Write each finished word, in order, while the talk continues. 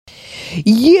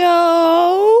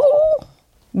Yo.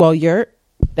 Well,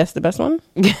 that's the best one.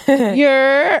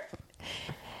 It's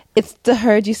the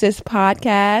Heard You Sis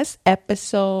podcast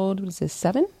episode. What is this,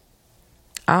 7?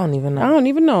 I don't even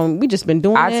know. We just been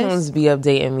doing iTunes this. Be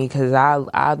updating me because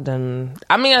I done.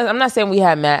 I mean, I'm not saying we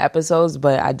had mad episodes,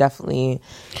 but I definitely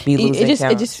be losing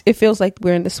count. It feels like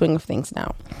we're in the swing of things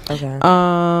now. Okay.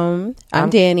 I'm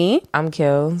Danny. I'm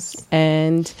Kills,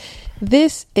 and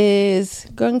this is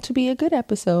going to be a good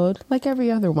episode, like every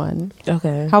other one.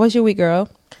 Okay. How was your week, girl?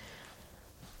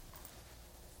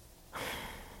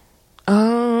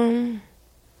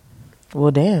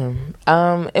 Well, damn.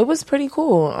 It was pretty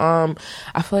cool.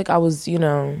 I feel like I was,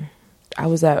 I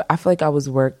feel like I was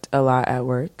worked a lot at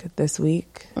work this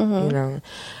week,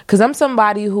 because I'm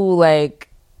somebody who, like,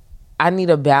 I need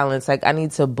a balance. Like, I need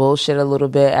to bullshit a little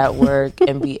bit at work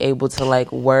and be able to,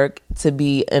 like, work to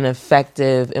be an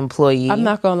effective employee. I'm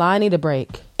not gonna lie, I need a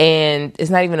break. And it's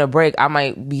not even a break. I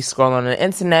might be scrolling on the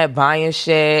internet, buying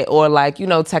shit, or, like,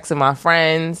 texting my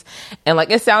friends. And, like,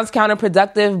 it sounds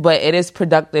counterproductive, but it is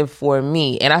productive for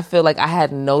me. And I feel like I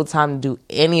had no time to do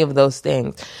any of those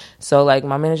things. So, like,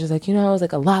 my manager's like, there's,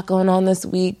 like, a lot going on this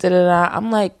week. Da-da-da. I'm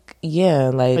like, yeah.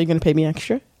 Like, are you going to pay me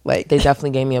extra? Like, they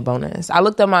definitely gave me a bonus. I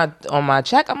looked at on my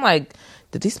check. I'm like,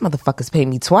 did these motherfuckers pay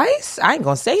me twice? I ain't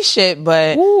gonna say shit,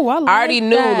 but ooh, I already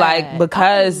knew, like,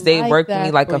 because they worked me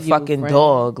like a fucking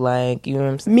dog. Like, you know what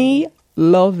I'm saying? Me,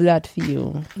 love that for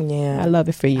you. Yeah. I love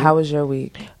it for you. How was your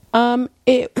week?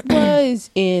 It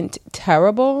wasn't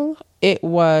terrible. It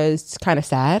was kind of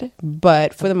sad,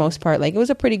 but for the most part, like, it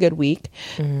was a pretty good week.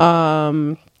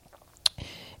 Mm-hmm.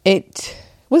 It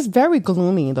was very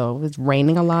gloomy, though. It was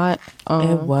raining a lot.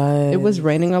 It was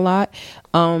raining a lot.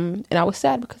 And I was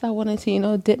sad because I wanted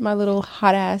to, dip my little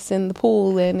hot ass in the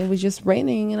pool, and it was just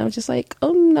raining, and I was just like,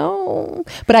 oh no.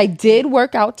 But I did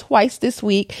work out twice this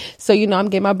week, so I'm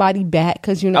getting my body back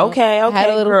because okay, I had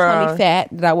a little girl. tummy fat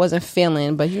that I wasn't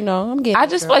feeling, but I'm getting. I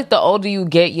just feel like the older you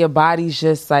get, your body's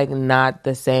just, like, not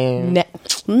the same.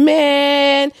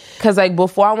 Man, because, like,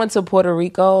 before I went to Puerto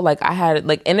Rico, like, I had,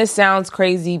 like, and it sounds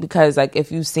crazy because, like, if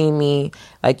you see me,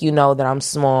 like, you know that I'm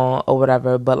small or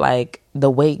whatever, but, like, the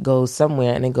weight goes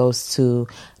somewhere and it goes to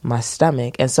my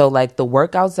stomach. And so, like, the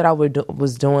workouts that I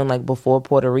was doing, like, before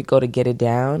Puerto Rico to get it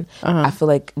down, I feel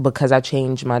like because I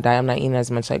changed my diet, I'm not eating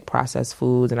as much, like, processed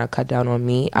foods, and I cut down on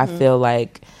meat. I feel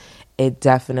like it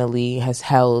definitely has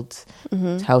held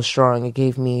strong. It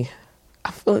gave me,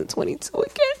 I'm feeling 22 again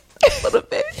a little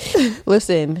bit.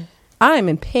 Listen, I'm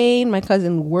in pain. My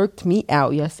cousin worked me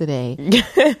out yesterday.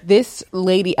 This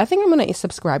lady, I think I'm gonna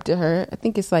subscribe to her. I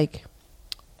think it's like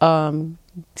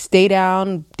Stay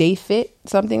Down, Day Fit,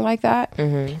 something like that.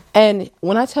 And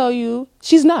when I tell you,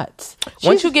 she's nuts.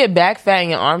 Once you get back fat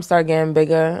and your arms start getting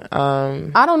bigger,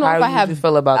 I don't know if I have. You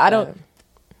feel about that?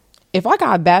 If I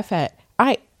got back fat,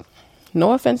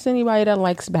 no offense to anybody that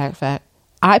likes back fat,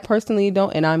 I personally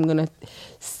don't, and I'm gonna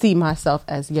see myself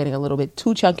as getting a little bit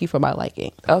too chunky for my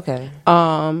liking. Okay.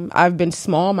 I've been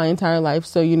small my entire life,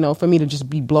 so for me to just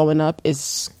be blowing up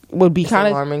would be kind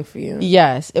of alarming for you.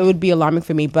 Yes, it would be alarming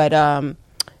for me. But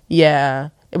yeah,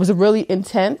 it was a really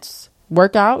intense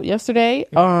workout yesterday.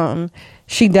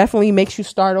 She definitely makes you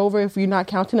start over if you're not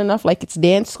counting enough, like it's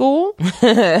dance school.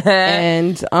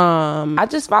 And I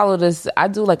just follow this. I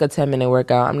do like a 10-minute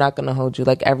workout. I'm not gonna hold you,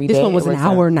 like, every day. This one was an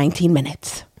hour, 19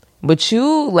 minutes. But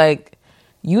you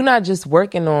not just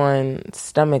working on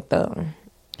stomach though.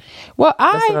 Well,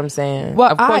 that's what I'm saying.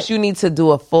 Well, of course, you need to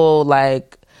do a full,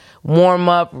 like, warm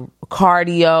up,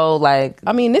 cardio, like,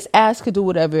 I mean, this ass could do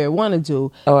whatever it want to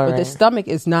do, but the stomach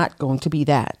is not going to be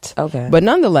that. Okay. But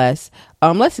nonetheless,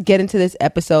 let's get into this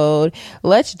episode.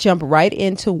 Let's jump right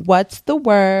into what's the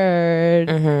word.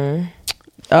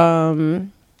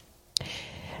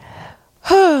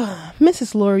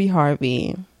 Mrs. Lori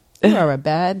Harvey, you are a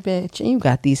bad bitch, and you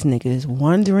got these niggas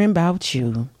wondering about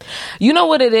you. You know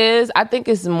what it is? I think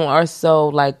it's more so,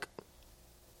 like,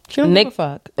 she don't give a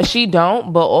fuck. She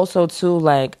don't, but also too,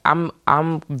 like, I'm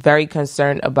very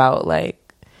concerned about,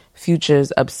 like,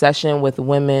 Future's obsession with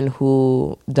women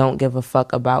who don't give a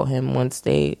fuck about him once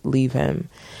they leave him.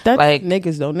 That's like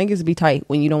niggas though. Niggas be tight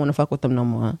when you don't want to fuck with them no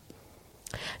more.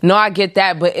 No, I get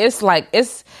that, but it's like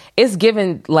it's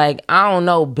given, like, I don't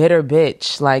know, bitter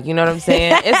bitch. Like, you know what I'm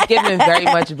saying? It's given very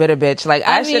much bitter bitch. Like,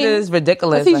 that shit is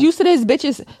ridiculous. He's used to this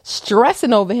bitches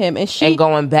stressing over him and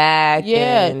going back,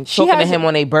 and talking to him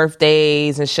on their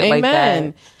birthdays and shit like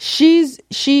that. She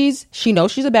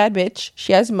knows she's a bad bitch.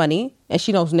 She has money and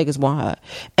she knows niggas want her,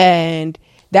 and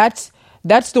that's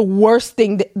the worst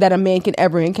thing that a man can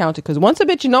ever encounter. Because once a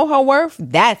bitch know her worth,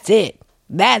 that's it.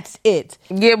 That's it.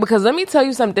 Yeah, because let me tell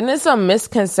you something. There's a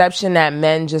misconception that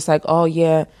men just like, oh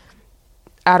yeah,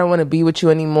 I don't want to be with you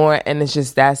anymore, and it's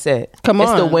just that's it. Come on.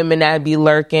 It's the women that be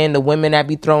lurking, the women that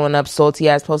be throwing up salty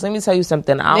ass posts. Let me tell you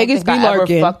something. I don't Niggas think I be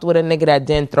lurking. ever fucked with a nigga that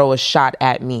didn't throw a shot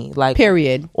at me. Like,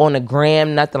 period. On the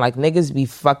gram, nothing. Like, niggas be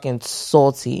fucking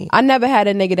salty. I never had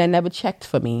a nigga that never checked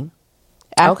for me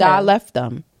after Okay. I left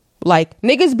them. Like,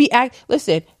 niggas be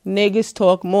listen, niggas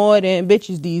talk more than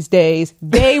bitches these days.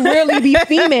 They really be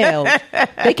female.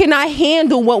 They cannot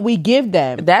handle what we give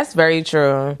them. That's very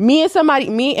true. Me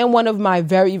and one of my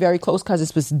very, very close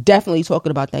cousins was definitely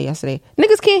talking about that yesterday.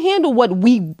 Niggas can't handle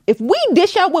if we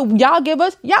dish out what y'all give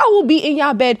us, y'all will be in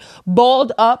y'all bed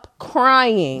balled up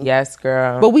crying. Yes,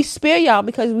 girl. But we spare y'all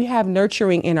because we have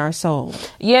nurturing in our soul.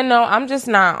 Yeah, no, I'm just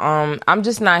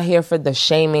not here for the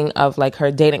shaming of like her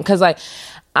dating. Cause like,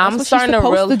 I'm what starting she's to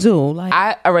really supposed to do.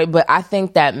 Like, all right, but I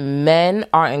think that men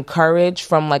are encouraged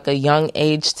from like a young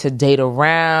age to date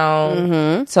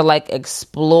around, to like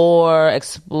explore,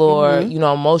 you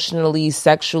know, emotionally,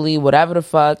 sexually, whatever the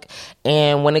fuck.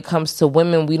 And when it comes to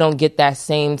women, we don't get that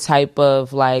same type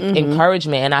of like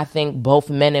encouragement. And I think both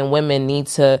men and women need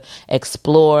to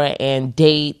explore and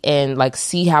date and like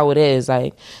see how it is.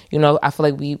 Like, you know, I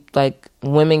feel like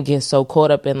women get so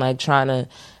caught up in like trying to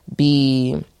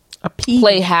be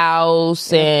play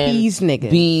house and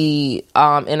be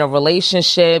in a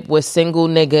relationship with single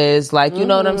niggas, like, you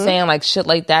know what I'm saying, like shit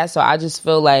like that. So I just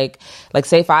feel like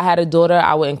say if I had a daughter,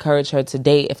 I would encourage her to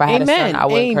date. If I had a son, I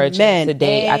would encourage him to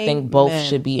date. I think both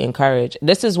should be encouraged.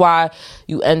 This is why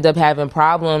you end up having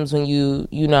problems when you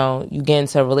get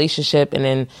into a relationship and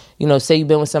then, you know, say you've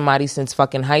been with somebody since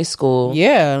fucking high school.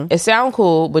 Yeah, it sound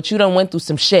cool, but you done went through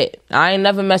some shit. I ain't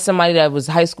never met somebody that was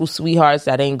high school sweethearts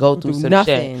that ain't go through some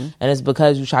shit. And it's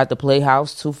because you tried to play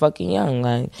house too fucking young.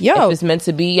 Like, if it's meant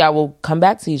to be, I will come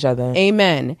back to each other.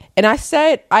 Amen. And I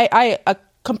said, I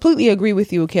completely agree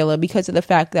with you, Kayla, because of the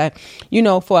fact that, you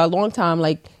know, for a long time,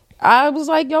 like, I was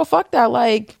like, yo, fuck that.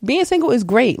 Like, being single is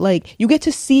great. Like, you get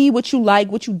to see what you like,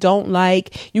 what you don't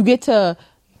like. You get to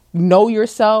know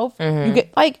yourself. You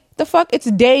get, like, the fuck,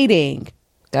 it's dating.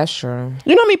 That's true.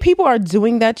 You know how many people are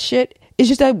doing that shit? It's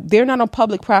just that they're not on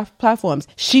public platforms.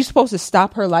 She's supposed to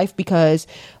stop her life because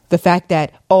the fact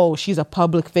that, oh, she's a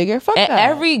public figure. Fuck and that.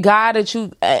 Every guy that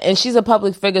and she's a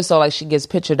public figure, so like she gets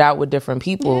pictured out with different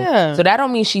people. Yeah. So that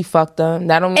don't mean she fucked them.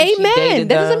 That don't mean she dated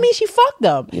That them. doesn't mean she fucked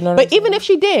them. You know but even if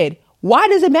she did, why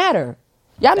does it matter?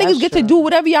 Y'all niggas get to do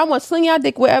whatever y'all want, sling y'all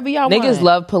dick wherever y'all want. Niggas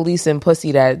love police and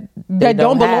pussy that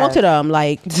don't belong to them.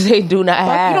 Like, they do not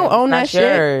have. You don't own that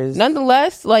yours. Shit.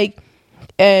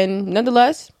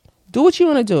 Nonetheless, do what you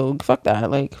want to do. Fuck that.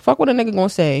 Like, fuck what a nigga gonna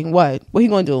say. What he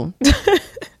gonna do?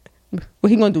 What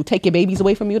he gonna do? Take your babies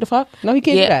away from you? The fuck? No, he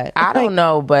can't do that. I don't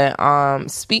know, but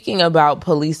speaking about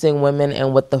policing women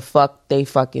and what the fuck they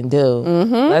fucking do,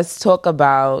 let's talk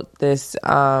about this.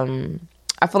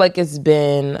 I feel like it's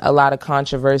been a lot of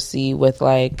controversy with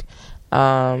like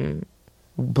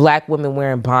black women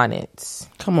wearing bonnets.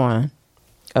 Come on.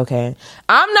 Okay,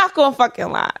 I'm not gonna fucking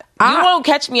lie. You won't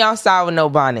catch me outside with no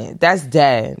bonnet. That's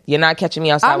dead. You're not catching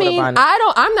me outside with a bonnet.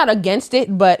 I'm not against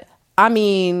it, but I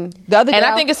mean, the other day, and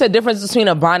I think it's a difference between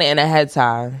a bonnet and a head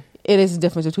tie. It is a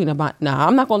difference between a bonnet. Nah,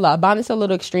 I'm not gonna lie. Bonnet's a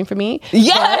little extreme for me.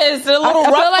 Yes, a little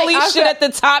ruffly shit at the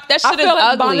top. That shit is like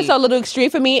ugly. Bonnet's a little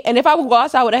extreme for me. And if I would go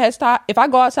outside with a head tie,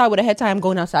 I'm going outside with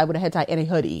a head tie and a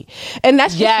hoodie. And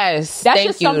that's just,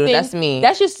 thank you. That's me.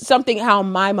 That's just something how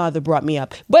my mother brought me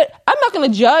up. But I'm not gonna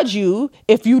judge you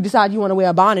if you decide you want to wear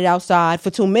a bonnet outside for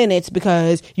 2 minutes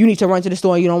because you need to run to the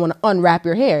store and you don't want to unwrap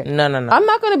your hair. No. I'm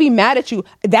not gonna be mad at you.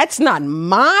 That's not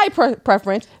my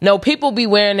preference. No, people be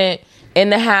wearing it in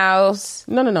the house,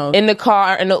 no, in the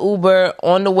car, in the Uber,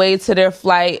 on the way to their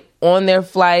flight, on their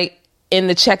flight, in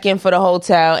the check-in for the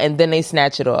hotel, and then they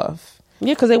snatch it off.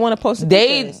 Yeah, because they want to post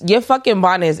pictures. Your fucking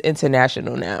bonnet is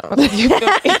international now.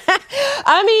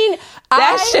 I mean,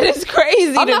 that shit is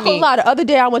crazy I'm to not gonna lie. The other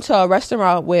day I went to a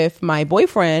restaurant with my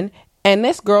boyfriend, and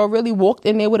this girl really walked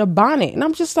in there with a bonnet. And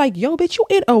I'm just like, yo, bitch, you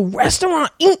in a restaurant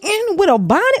eating with a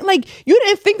bonnet? Like, you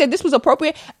didn't think that this was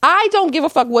appropriate? I don't give a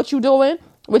fuck what you doing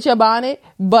with your bonnet,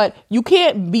 but you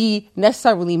can't be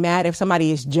necessarily mad if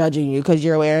somebody is judging you because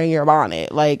you're wearing your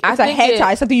bonnet. Like, it's a head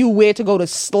tie, something you wear to go to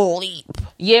sleep.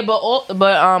 Yeah, but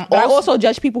I also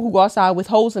judge people who go outside with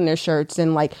holes in their shirts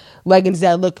and like leggings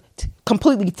that look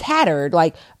completely tattered.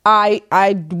 Like, I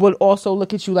would also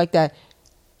look at you like that.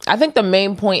 I think the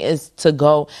main point is to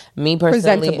go, me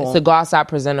personally, is to go outside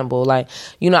presentable. Like,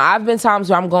 you know, I've been times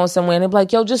where I'm going somewhere and they're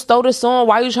like, yo, just throw this on.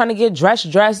 Why are you trying to get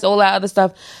dressed, all that other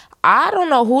stuff? I don't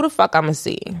know who the fuck I'm gonna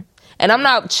see. And I'm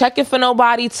not checking for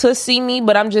nobody to see me,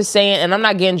 but I'm just saying, and I'm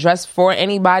not getting dressed for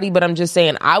anybody, but I'm just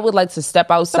saying I would like to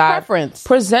step outside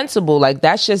presentable. Like,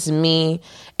 that's just me.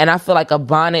 And I feel like a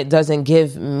bonnet doesn't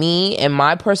give me and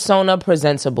my persona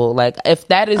presentable. Like, if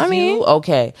that is you,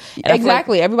 okay. And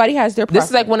exactly. Like everybody has their preference. This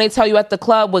is like when they tell you at the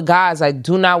club with guys, like,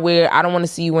 do not wear, I don't want to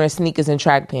see you wearing sneakers and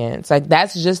track pants. Like,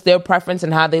 that's just their preference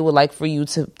and how they would like for you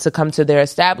to come to their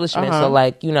establishment. So,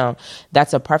 like, you know,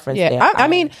 that's a preference there. I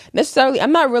mean, necessarily,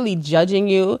 I'm not really judging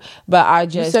you, but I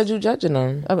just... You said you judging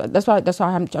them. That's why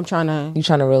I'm trying to... You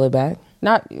trying to reel it back?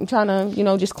 I'm trying to, you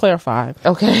know, just clarify.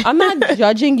 Okay. I'm not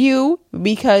judging you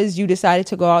because you decided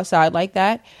to go outside like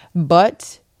that,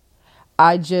 but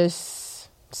it's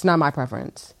not my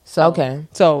preference. So, okay.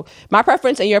 So my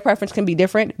preference and your preference can be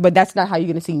different, but that's not how you're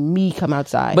going to see me come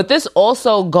outside. But this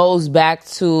also goes back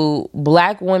to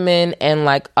black women and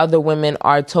like other women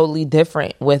are totally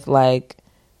different with like,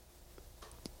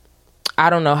 I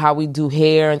don't know how we do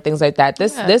hair and things like that.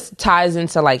 This ties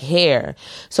into like hair.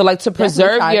 So like to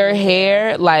preserve your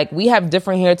hair, like we have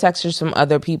different hair textures from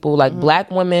other people. Like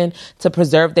black women to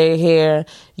preserve their hair,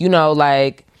 you know,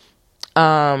 like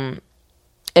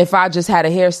if I just had a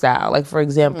hairstyle, like for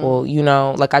example, you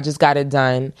know, like I just got it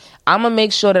done, I'm gonna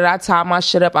make sure that I tie my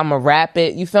shit up, I'm gonna wrap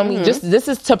it, you feel me? Just this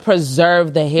is to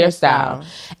preserve the hairstyle.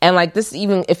 And like this,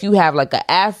 even if you have like an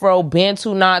afro,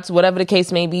 bantu knots, whatever the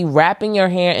case may be, wrapping your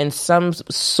hair in some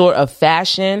sort of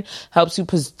fashion helps you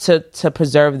to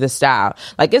preserve the style.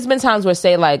 Like it's been times where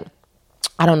say like,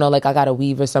 I don't know, like I got a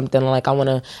weave or something, like I want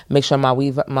to make sure my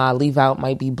leave out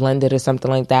might be blended or something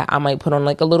like that. I might put on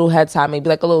like a little head tie, maybe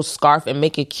like a little scarf and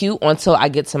make it cute until I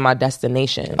get to my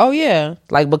destination. Oh yeah.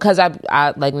 Like because I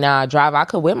like now I drive, I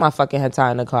could wear my fucking head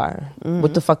tie in the car.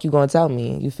 What the fuck you gonna tell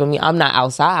me? You feel me? I'm not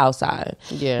outside.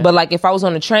 Yeah. But like if I was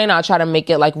on the train, I'll try to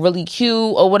make it like really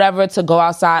cute or whatever to go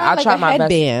outside. I'll like try my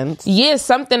headband. best. Yeah,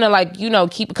 something to like, you know,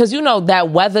 keep, because you know that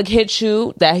weather hits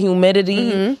you, that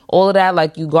humidity, all of that,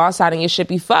 like you go outside and your shit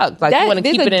be fucked. Like you want to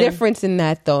keep it in. There's a difference in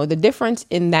that though. The difference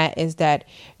in that is that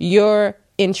you're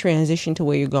in transition to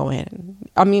where you're going.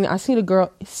 I mean, I seen a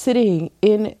girl sitting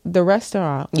in the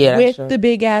restaurant with the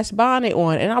big ass bonnet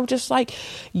on, and I was just like,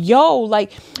 yo,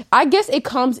 like I guess it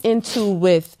turns into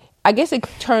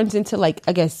like,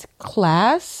 I guess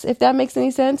class, if that makes any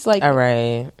sense. Like, all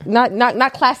right, not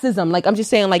classism. Like I'm just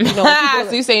saying, like, you know.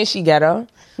 So you saying she ghetto?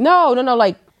 No.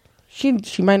 Like she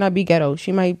might not be ghetto.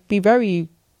 She might be very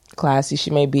classy. She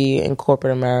may be in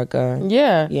corporate America.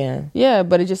 Yeah.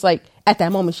 But it's just like at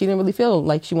that moment she didn't really feel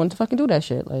like she wanted to fucking do that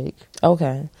shit. Like,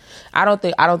 okay, I don't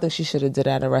think she should have did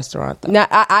that at a restaurant though. Now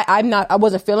I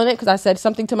wasn't feeling it because I said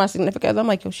something to my significant other. I'm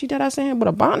like, yo, she dead ass in here with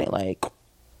a bonnet. Like,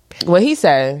 what he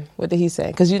said? What did he say?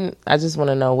 Because I just want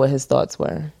to know what his thoughts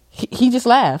were. He just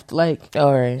laughed. Like,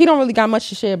 all right. He don't really got much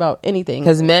to say about anything.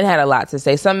 Because men had a lot to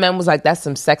say. Some men was like, that's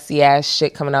some sexy ass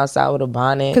shit coming outside with a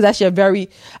bonnet. Because that's your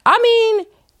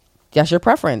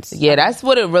preference. Yeah, that's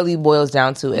what it really boils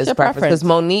down to is preference. Because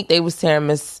Monique, they was tearing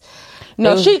Miss.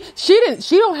 No, she didn't.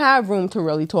 She don't have room to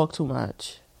really talk too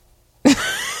much.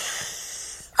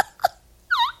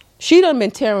 She done been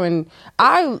tearing.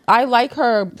 I like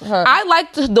her. I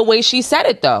liked the way she said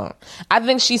it though. I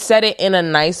think she said it in a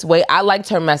nice way. I liked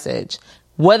her message.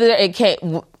 Whether it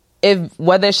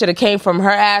should have came from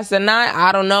her ass or not,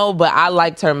 I don't know. But I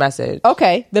liked her message.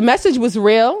 Okay, the message was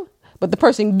real. But the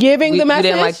person giving the message...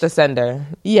 You didn't like the sender.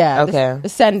 Yeah. Okay. The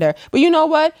sender. But you know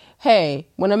what? Hey,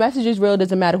 when a message is real, it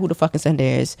doesn't matter who the fucking sender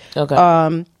is.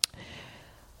 Okay.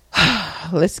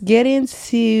 Let's get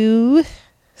into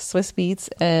Swizz Beatz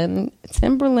and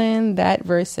Timberland, that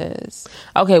versus.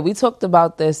 Okay, we talked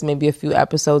about this maybe a few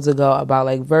episodes ago about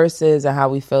like verses and how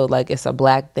we feel like it's a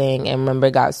black thing and remember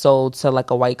it got sold to like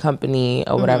a white company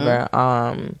or whatever.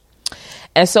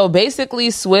 And so basically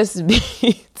Swizz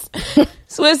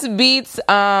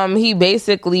Beatz, he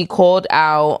basically called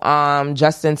out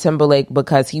Justin Timberlake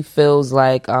because he feels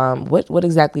like what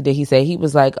exactly did he say? He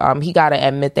was like he gotta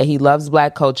admit that he loves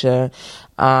black culture.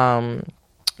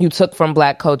 You took from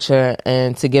black culture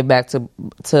and to give back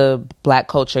to black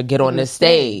culture, get on this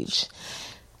stage.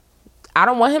 I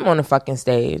don't want him on the fucking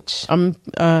stage. I'm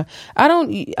tired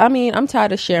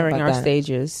of sharing our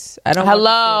stages. I don't.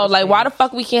 Hello, like why the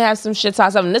fuck we can't have some shit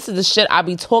tossed up? And this is the shit I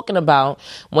be talking about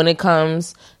when it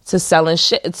comes to selling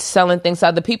things to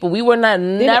other people. We were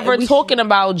never talking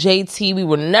about JT. We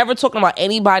were never talking about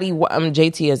anybody.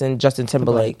 JT as in Justin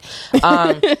Timberlake.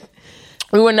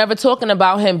 We were never talking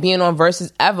about him being on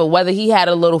Versus ever, whether he had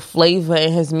a little flavor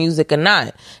in his music or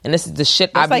not. And this is the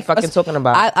shit I be fucking talking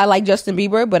about. I like Justin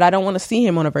Bieber, but I don't want to see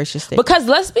him on a Versus stage. Because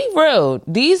let's be real,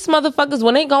 these motherfuckers,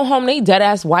 when they go home, they dead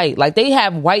ass white. Like they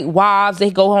have white wives,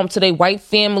 they go home to their white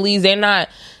families. They're not,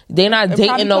 They not And dating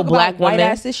probably no talk black about white women.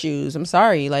 ass issues. I'm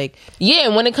sorry, like Yeah,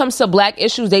 and when it comes to black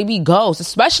issues, they be ghosts,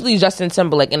 especially Justin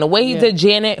Timberlake. And the way he did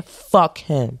Janet, fuck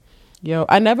him. yo,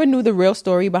 I never knew the real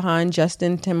story behind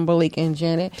Justin Timberlake and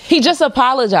Janet. He just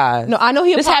apologized. No, I know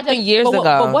he. This apologized, happened years but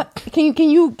ago. But what can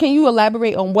you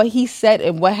elaborate on what he said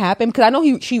and what happened? Because I know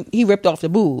he ripped off the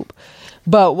boob,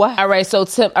 but what? All right,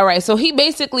 so he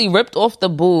basically ripped off the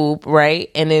boob, right?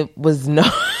 And it was no.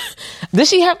 Did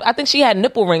she have? I think she had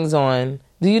nipple rings on.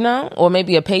 Do you know? Or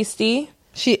maybe a pasty.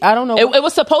 I don't know. It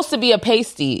was supposed to be a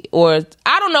pasty, or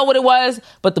I don't know what it was,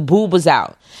 but the boob was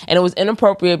out, and it was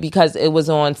inappropriate because it was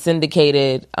on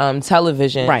syndicated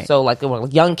television. Right. So like there were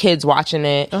young kids watching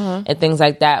it and things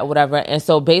like that, or whatever. And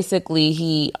so basically,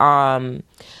 he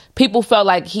people felt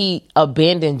like he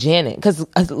abandoned Janet because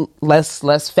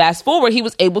let's fast forward. He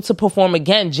was able to perform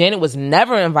again. Janet was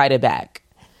never invited back.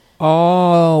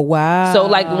 Oh, wow. So,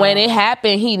 like, when it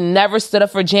happened, he never stood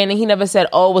up for Janet. He never said,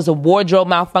 oh, it was a wardrobe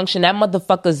malfunction. That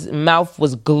motherfucker's mouth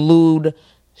was glued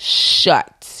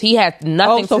shut. He had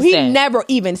nothing so to he say. never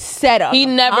even said He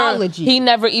apology. He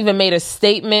never even made a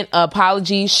statement,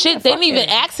 apology. Shit, they didn't even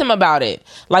ask him about it.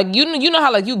 Like, you know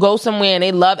how, like, you go somewhere and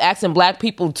they love asking black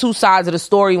people two sides of the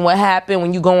story and what happened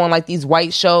when you go on, like, these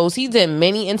white shows. He did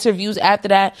many interviews after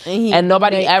that, and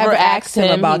nobody ever asked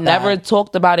him about he never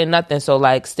talked about it, nothing. So,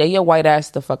 like, stay your white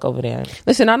ass the fuck over there.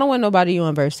 Listen, I don't want nobody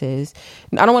on Versus.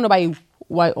 I don't want nobody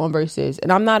white on Versus, and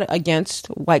I'm not against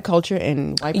white culture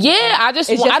and white people. Yeah, I just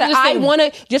think want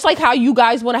to, just like how you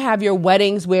guys want to have your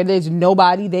weddings where there's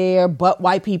nobody there but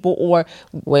white people, or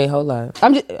wait, hold on.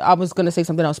 I was gonna say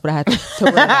something else, but I had to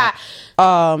run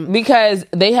back. Because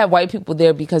they have white people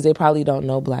there because they probably don't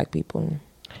know black people.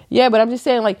 Yeah, but I'm just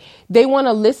saying, like, they want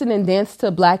to listen and dance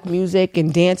to black music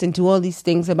and dance and do all these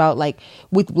things about, like,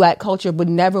 with black culture, but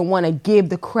never want to give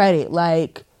the credit,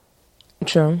 like.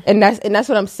 True. And that's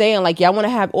what I'm saying. Like, y'all want to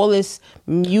have all this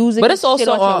music, but it's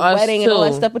also on on your us wedding too. And all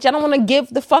that stuff. But y'all don't want to give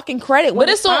the fucking credit. But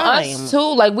it's on us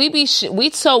too. Like we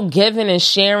so giving and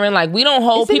sharing. Like we don't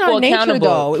hold people accountable. Nature,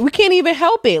 though. We can't even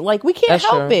help it. Like we can't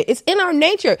help it. It's in our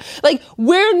nature. Like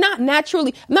we're not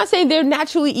naturally. I'm not saying they're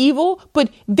naturally evil, but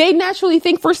they naturally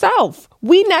think for self.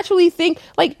 We naturally think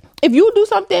like. If you do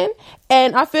something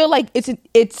and I feel like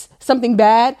it's something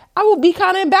bad, I will be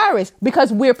kind of embarrassed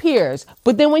because we're peers.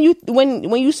 But then when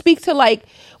you speak to like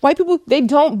white people, they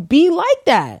don't be like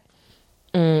that.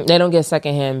 They don't get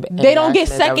secondhand. They don't get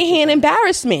secondhand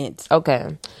embarrassment.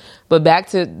 Okay, but back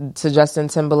to Justin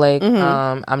Timberlake.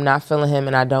 I'm not feeling him,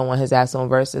 and I don't want his ass on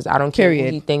Versus. I don't care who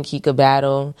he think he could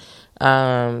battle.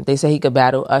 They say he could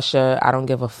battle Usher. I don't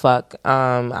give a fuck.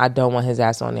 I don't want his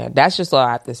ass on there. That's just all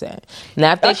I have to say.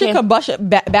 Now, if Usher could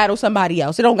battle somebody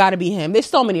else. It don't got to be him. There's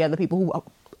so many other people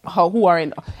who are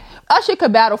in. Usher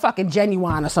could battle fucking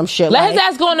Genuine or some shit. Let his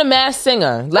ass go on the Masked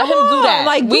Singer. Let him do that.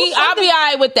 Like, I'll be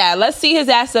alright with that. Let's see his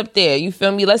ass up there. You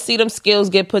feel me? Let's see them skills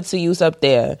get put to use up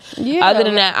there. Yeah. Other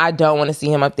than that, I don't want to see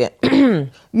him up there.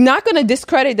 Not gonna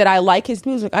discredit that I like his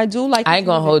music. I do like. I ain't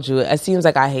gonna hold you. It seems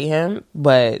like I hate him,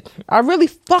 but I really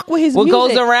fuck with his music. What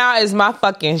goes around is my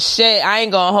fucking shit. I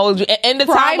ain't gonna hold you. And the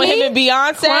time with him and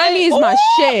Beyonce, Cry Me is my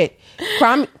shit.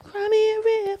 Cry Me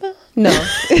a River. No.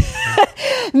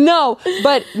 No,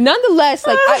 but nonetheless,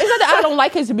 like it's not that I don't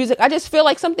like his music. I just feel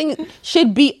like something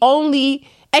should be only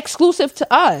exclusive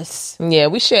to us. Yeah,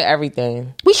 we share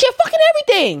everything. We share fucking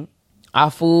everything. Our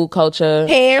food, culture,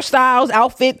 hairstyles,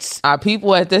 outfits, our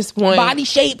people at this point, body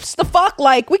shapes. The fuck,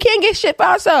 like we can't get shit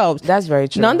by ourselves. That's very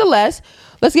true. Nonetheless,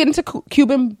 let's get into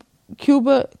Cuba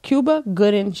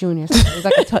Gooding Jr. It's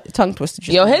like a tongue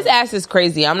twister. Yo, his ass is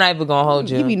crazy. I'm not even gonna hold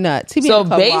you. He be nuts. He be so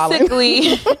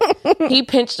basically, he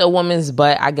pinched a woman's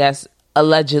butt, I guess,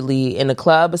 allegedly in a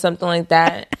club or something like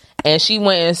that, and she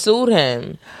went and sued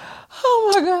him.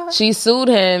 Oh my god! She sued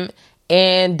him,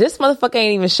 and this motherfucker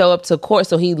ain't even show up to court,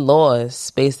 so he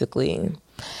lost basically.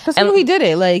 Because he did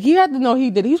it. Like, he had to know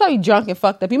he did it. He was probably drunk and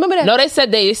fucked up. You remember that? No, they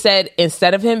said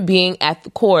instead of him being at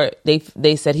the court,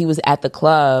 they said he was at the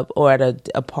club or at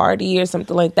a party or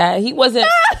something like that. He wasn't.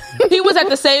 He was at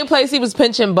the same place he was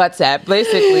pinching butts at,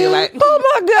 basically. Like,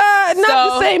 oh my god,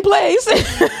 not the same place.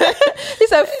 He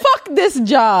said, "Fuck this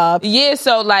job." Yeah,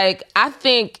 so like, I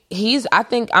think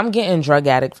I'm getting drug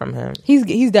addict from him.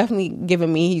 He's definitely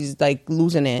giving me. He's like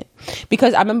losing it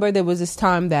because I remember there was this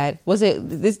time that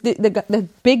the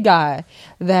big guy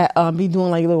that be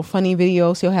doing like little funny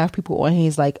videos. He'll have people on.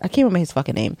 He's like, I can't remember his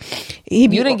fucking name. You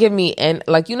didn't give me, and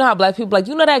like, you know how black people like,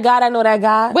 you know that guy, I know that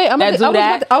guy. Wait, I was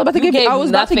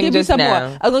about to give you some more.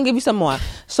 I was gonna give you some more.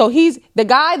 So he's the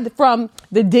guy from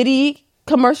the Diddy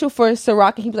commercial for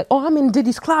Ciroc, and he was like, "Oh, I'm in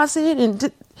Diddy's closet,"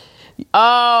 and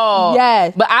Oh,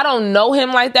 yes. But I don't know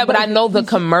him like that. But I know the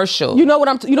commercial. You know what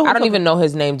I'm? You know, I don't even know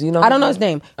his name. Do you know? I don't know his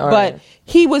name, All but right.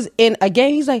 he was in a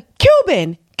game. He's like,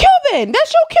 Cuban,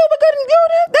 that's you, Cuban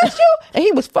Gooding, that's you. And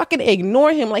he was fucking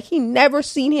ignoring him like he never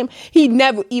seen him. He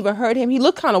never even heard him. He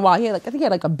looked kind of wild. He had like, I think he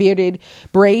had like a bearded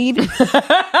braid. You know,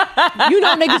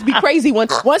 niggas be crazy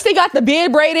once they got the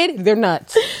beard braided, they're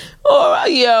nuts. Oh,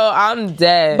 yo, I'm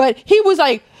dead. But he was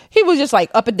just like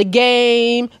up at the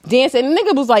game dancing. And the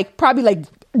nigga was like probably like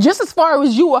just as far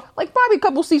as you were, like probably a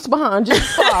couple seats behind, just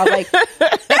as far. Like,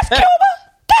 that's Cuba.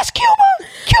 That's Cuba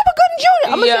Gooding Jr.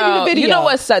 I'm gonna send you the video. You know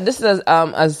what? This is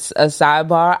a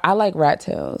sidebar. I like rat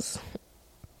tails.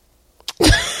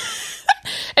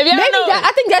 If you don't know,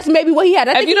 I think that's maybe what he had.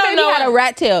 I think he had a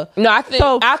rat tail. No, I think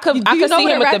I could see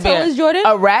him with the beard. Is, Jordan?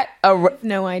 A rat.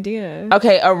 No idea.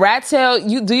 Okay, a rat tail.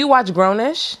 Do you watch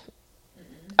Grownish?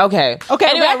 Okay.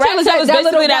 Anyway, a rat tail is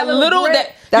basically that little braid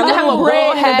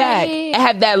in the back. It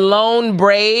have that lone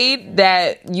braid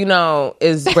that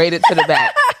is braided to the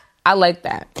back. I like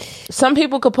that. Some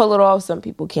people could pull it off. Some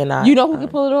people cannot. You know who can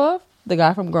pull it off? The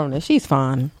guy from Grownish. She's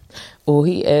fine. Oh,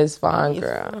 he is fine,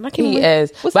 girl. He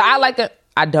is. But I like it.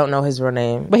 I don't know his real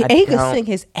name. But he can sing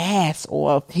his ass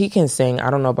off. He can sing.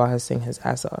 I don't know about him sing his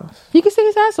ass off. He can sing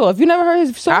his ass off. You never heard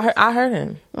his song? I heard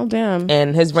him. Oh, damn.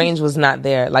 And his range was not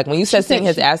there. Like when you said sing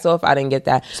his ass off, I didn't get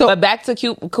that. But back to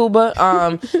Cuba.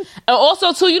 And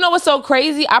also too, you know what's so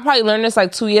crazy? I probably learned this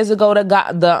like 2 years ago.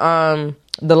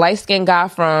 The light skinned guy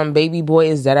from Baby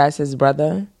Boy is deadass his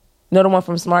brother. You know the one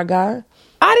from Smart Guy?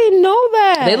 I didn't know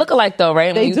that. They look alike though,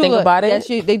 right? When you think about it.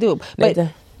 Yes, they do. But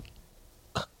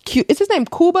is his name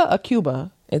Cuba or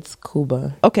Cuba? It's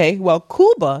Cuba. Okay, well,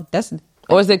 Cuba.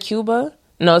 Or is it Cuba?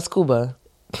 No, it's Cuba.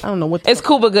 I don't know what. It's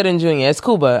Cuba Gooding Jr. It's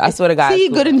Cuba. I swear to God. See,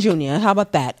 Gooding Jr. How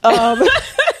about that?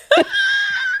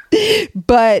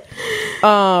 But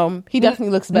he definitely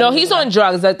looks better. No, he's on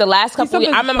drugs. Like the last couple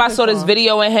weeks, I remember I saw this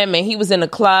video of him and he was in the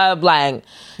club, like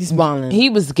he's balling. He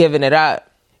was giving it up.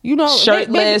 You know,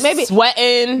 shirtless, maybe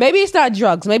sweating. Maybe it's not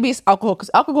drugs. Maybe it's alcohol, because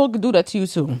alcohol could do that to you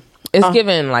too. It's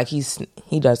giving like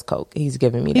he does coke. He's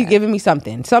giving me that. He's giving me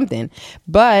something.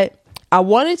 But I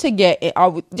wanted to get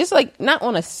just like not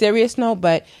on a serious note,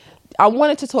 but I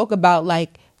wanted to talk about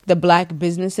like the black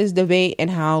businesses debate and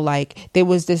how like there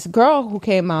was this girl who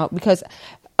came out because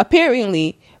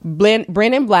apparently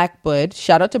Brandon Blackwood,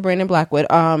 shout out to Brandon Blackwood,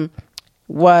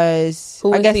 was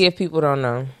who is he if people don't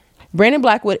know? Brandon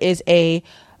Blackwood is a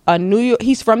New York.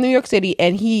 He's from New York City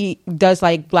and he does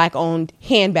like black owned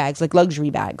handbags, like luxury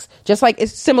bags, just like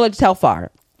it's similar to Telfar.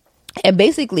 And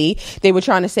basically they were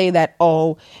trying to say that,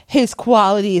 oh, his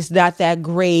quality is not that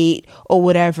great or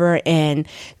whatever, and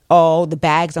oh, the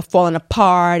bags are falling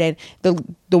apart. And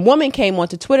the woman came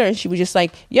onto Twitter and she was just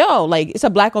like, yo, like it's a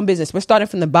black owned business. We're starting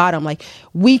from the bottom. Like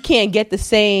we can't get the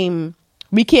same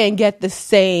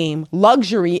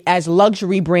luxury as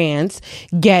luxury brands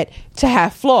get to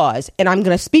have flaws. And I'm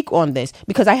going to speak on this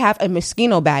because I have a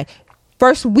Moschino bag.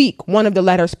 First week, one of the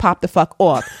letters popped the fuck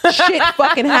off. Shit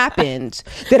fucking happens.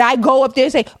 Did I go up there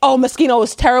and say, oh, Moschino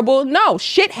is terrible? No,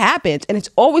 shit happens. And it's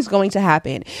always going to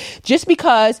happen. Just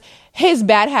because his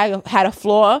bag had a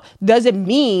flaw doesn't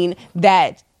mean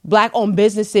that black-owned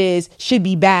businesses should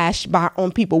be bashed by our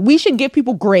own people. We should give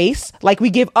people grace like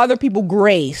we give other people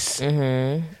grace.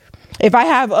 Mm-hmm. If I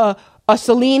have a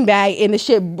Celine bag and the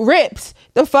shit rips,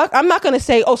 the fuck? I'm not going to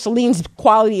say, oh, Celine's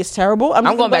quality is terrible.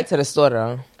 I'm going back to the store,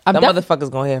 though. The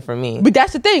motherfucker's going to hear from me. But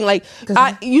that's the thing. Like,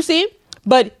 you see?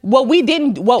 But what we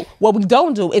don't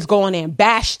do is go in there and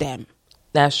bash them.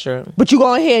 That's true. But you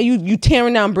go in here, you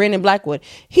tearing down Brandon Blackwood.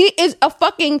 He's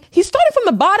starting from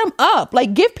the bottom up.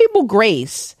 Like, give people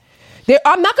grace.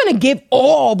 I'm not going to give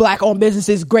all black-owned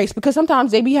businesses grace because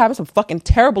sometimes they be having some fucking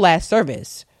terrible-ass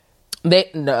service.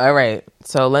 All right.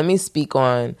 So let me speak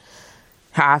on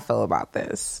how I feel about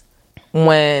this.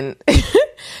 When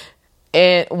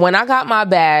I got my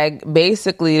bag,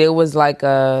 basically there was like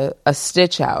a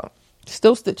stitch out.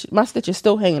 Still stitch. My stitch is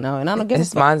still hanging out, and I don't get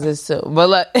it. Mine is too. But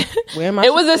look,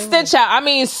 it was a stitch out. I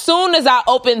mean, as soon as I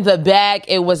opened the bag,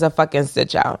 it was a fucking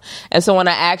stitch out. And so when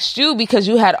I asked you, because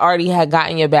you had already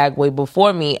gotten your bag way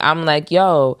before me, I'm like,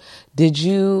 yo,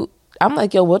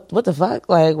 what the fuck?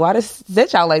 Like, why does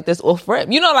stitch out like this off rip?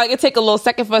 You know, like it take a little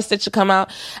second for a stitch to come out.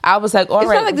 I was like, all right.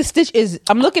 It's not like the stitch is.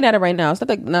 I'm looking at it right now. It's not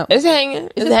like no. It's hanging.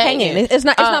 It's hanging. It's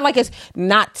not. It's not like it's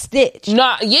not stitched.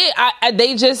 No, yeah.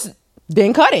 They just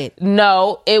didn't cut it.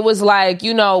 No, it was like,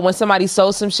 you know, when somebody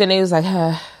sold some shit, and it was like,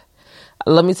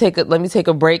 let me take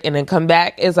a break and then come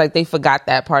back. It's like they forgot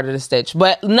that part of the stitch.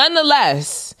 But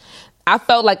nonetheless, I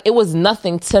felt like it was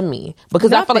nothing to me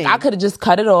because I felt like I could have just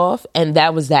cut it off and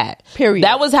that was that. Period.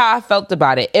 That was how I felt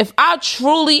about it. If I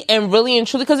truly and really and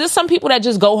truly, because there's some people that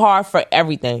just go hard for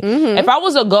everything. If I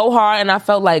was a go hard and I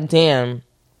felt like, damn,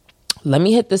 let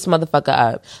me hit this motherfucker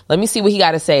up. Let me see what he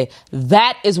got to say.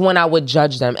 That is when I would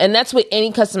judge them. And that's with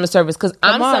any customer service because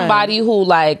I'm somebody who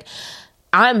like,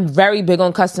 I'm very big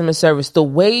on customer service. The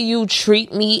way you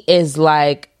treat me is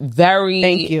like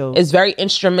Thank you. Is very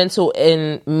instrumental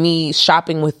in me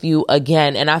shopping with you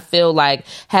again. And I feel like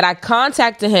had I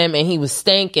contacted him and he was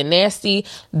stank and nasty,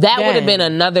 that would have been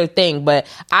another thing. But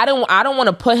I don't want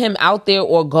to put him out there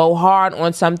or go hard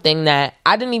on something that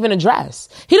I didn't even address.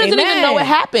 He doesn't even know what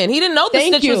happened. He didn't know the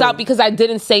snitch was out because I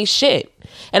didn't say shit.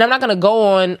 And I'm not going to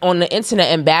go on the internet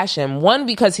and bash him. One,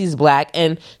 because he's black,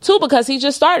 and two, because he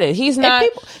just started. He's not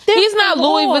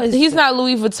Louis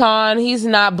Vuitton. He's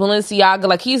not Balenciaga.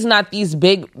 Like, he's not these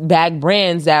big bag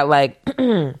brands that like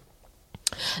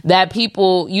that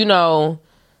people, you know,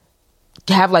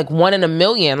 have like 1 in a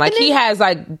million. Like, he has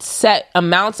like set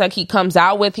amounts like he comes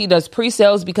out with. He does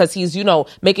pre-sales because he's, you know,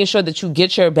 making sure that you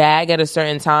get your bag at a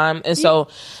certain time. And so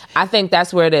I think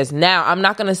that's where it is. Now, I'm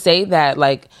not going to say that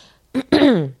like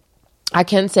I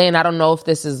can say, and I don't know if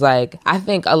this is like, I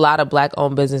think a lot of black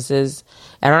owned businesses,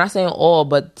 and I'm not saying all,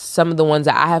 but some of the ones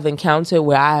that I have encountered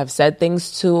where I have said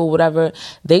things to or whatever,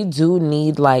 they do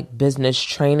need like business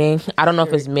training. I don't know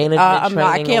if it's management training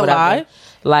I can't or whatever. lie.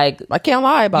 Like, I can't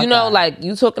lie about that. You know, like,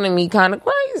 you talking to me kind of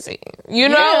crazy. You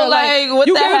know, like what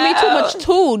you the giving me too hell? much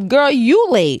tool. Girl, you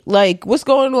late. Like, what's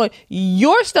going on?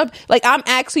 Your stuff, like, I'm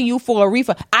asking you for a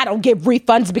refund. I don't give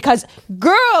refunds because,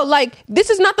 girl, like,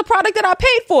 this is not the product that I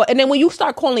paid for. And then when you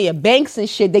start calling your banks and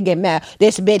shit, they get mad.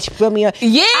 This bitch fill me up.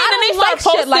 Yeah, I and then they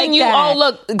start posting you. That. Oh,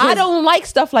 look. I don't like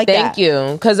stuff like that. Thank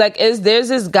you. Because, like, there's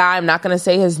this guy, I'm not going to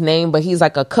say his name, but he's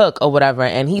like a cook or whatever.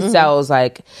 And he sells,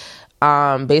 like,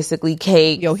 basically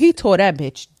cake. Yo, he tore that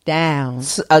bitch down.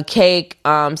 A cake,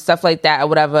 stuff like that or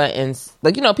whatever. And,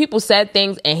 like, you know, people said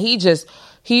things and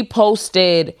he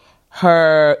posted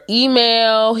her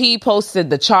email. He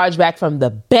posted the chargeback from the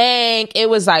bank. It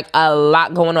was like a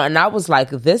lot going on. And I was like,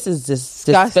 this is just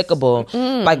despicable.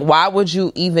 Like, why would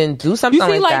you even do something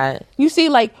like that? You see,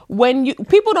 like, when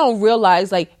people don't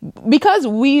realize, like, because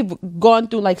we've gone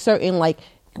through like certain, like,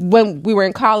 when we were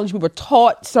in college, we were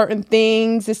taught certain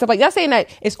things and stuff like that. Not saying that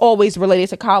it's always related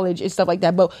to college and stuff like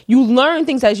that, but you learn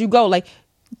things as you go, like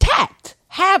tact.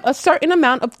 Have a certain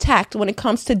amount of tact when it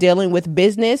comes to dealing with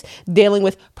business, dealing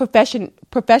with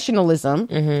professionalism,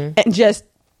 and just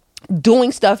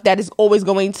doing stuff that is always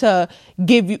going to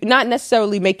give you, not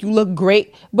necessarily make you look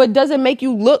great, but doesn't make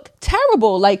you look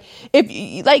terrible. Like,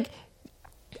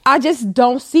 I just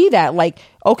don't see that. Like,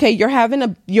 okay, you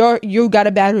got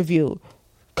a bad review.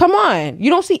 Come on. You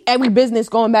don't see every business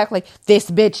going back like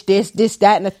this bitch, this,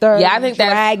 that, and the third. Yeah, I think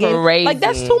that's crazy. Like,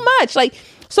 that's too much. Like,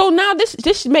 so now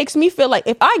this makes me feel like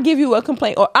if I give you a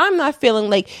complaint or I'm not feeling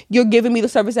like you're giving me the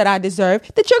service that I deserve,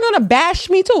 that you're going to bash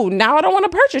me too. Now I don't want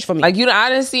to purchase from you. Like, you know, I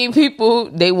done seen people,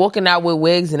 they walking out with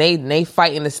wigs and they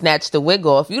fighting to snatch the wig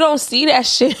off. You don't see that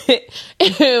shit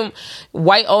in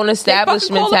white owned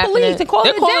establishments happening. They're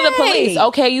calling the police.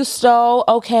 Okay, you stole.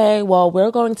 Okay, well,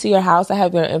 we're going to your house. I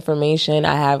have your information.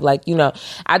 I have, like, you know,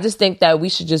 I just think that we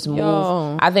should just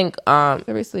move. I think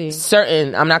seriously,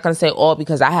 certain, I'm not going to say all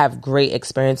because I have great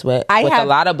experience with a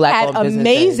lot of black owned businesses.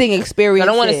 Amazing experience. I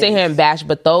don't want to sit here and bash,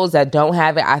 but those that don't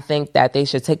have it, I think that they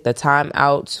should take the time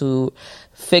out to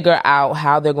figure out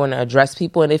how they're going to address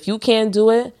people. And if you can't do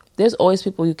it, there's always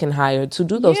people you can hire to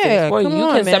do those things for you.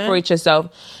 You can separate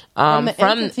yourself from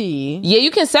entity. Yeah, you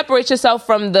can separate yourself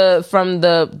from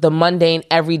the mundane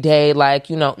everyday, like,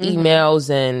 you know,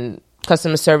 emails and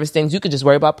customer service things. You could just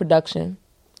worry about production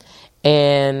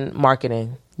and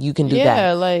marketing. You can do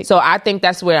that. Like, so I think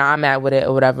that's where I'm at with it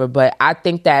or whatever. But I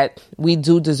think that we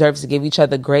do deserve to give each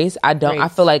other grace. I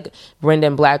feel like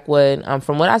Brendan Blackwood,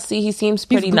 from what I see, he seems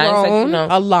pretty nice. Like, you know,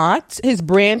 a lot. His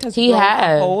brand has grown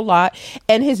a whole lot.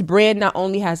 And his brand not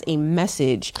only has a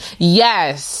message.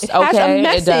 Yes. It has a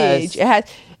message. It has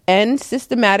and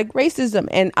systematic racism.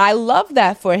 And I love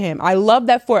that for him. I love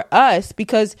that for us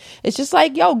because it's just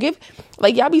like, yo,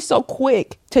 y'all be so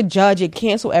quick to judge and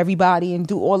cancel everybody and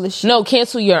do all this shit. No,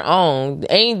 cancel your own.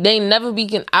 They never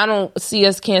be. I don't see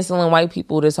us canceling white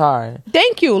people this hard.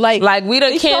 Thank you. Like we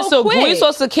done canceled. We were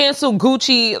supposed to cancel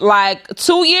Gucci like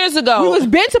 2 years ago. We was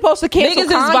been supposed to cancel. Niggas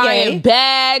is buying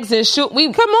bags and shoot. Come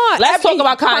on. Let's talk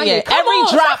about Kanye.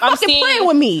 Every drop I'm seeing playing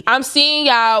with me. I'm seeing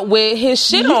y'all with his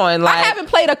shit on. Like, I haven't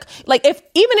played if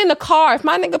even in the car, if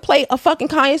my nigga play a fucking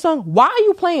Kanye song, why are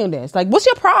you playing this? Like, what's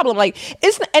your problem? Like,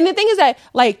 and the thing is that,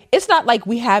 like, it's not like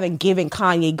we haven't given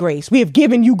Kanye grace. We have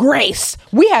given you grace.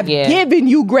 We have given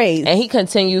you grace. And he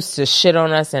continues to shit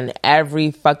on us in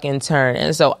every fucking turn.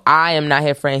 And so I am not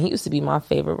here for him. He used to be my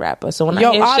favorite rapper. So when I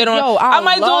hear shit on, I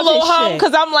might do a little hum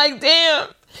because I'm like, damn.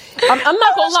 I'm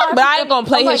not gonna lie, but I ain't gonna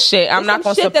play his shit. I'm not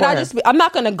gonna support him. I'm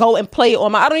not gonna go and play it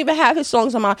on my. I don't even have his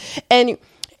songs on my. And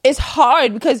it's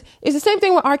hard because it's the same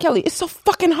thing with R. Kelly. It's so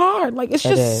fucking hard. Like it's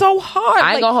just so hard.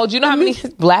 I ain't gonna hold you. You know how many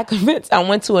black events I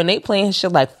went to and they playing his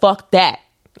shit like fuck that.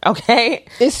 Okay,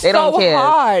 it's they so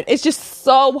hard. It's just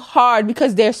so hard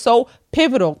because they're so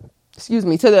pivotal. Excuse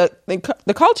me, to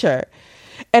the culture,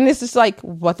 and it's just like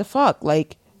what the fuck.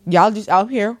 Like y'all just out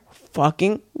here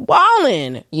fucking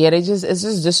wildin'. Yeah, it's just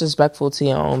disrespectful to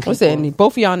your own people. Listen,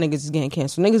 both of y'all niggas is getting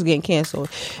canceled. Niggas getting canceled.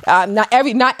 Not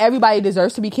everybody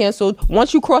deserves to be canceled.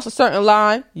 Once you cross a certain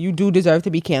line, you do deserve to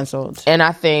be canceled. And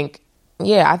I think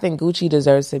Gucci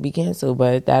deserves to be canceled,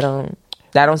 but that don't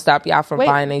stop y'all from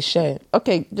buying their shit.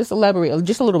 Okay, just elaborate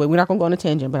just a little bit. We're not gonna go on a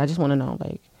tangent, but I just want to know,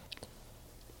 like.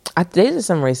 They did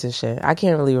some racist shit. I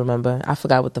can't really remember. I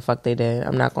forgot what the fuck they did.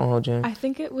 I'm not gonna hold you. I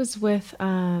think it was with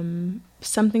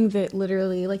something that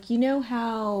literally, like, you know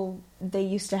how they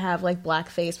used to have like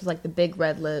blackface with like the big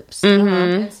red lips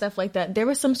and stuff like that. There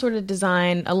was some sort of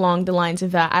design along the lines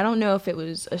of that. I don't know if it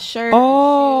was a shirt.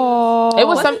 Oh, it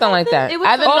was something like that. I didn't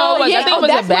know. I think it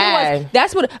was a bag.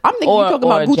 That's what I'm thinking. You're talking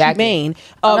about Gucci Mane.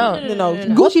 No,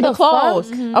 Gucci the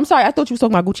clothes. I'm sorry. I thought you was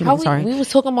talking about Gucci Mane. Sorry, we was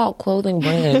talking about clothing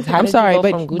brands. I'm sorry,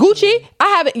 but Gucci, I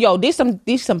haven't. Yo, there's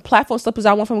some platform slippers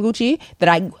I want from Gucci that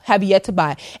I have yet to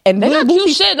buy. And they got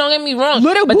cute shit. Don't get me wrong.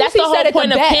 But that's the whole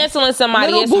point of canceling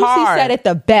somebody. It's hard. He said it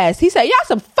the best. He said, y'all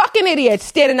some fucking idiots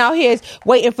standing out here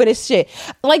waiting for this shit.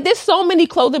 Like, there's so many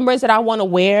clothing brands that I want to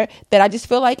wear that I just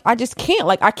feel like I just can't.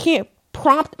 Like, I can't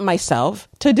prompt myself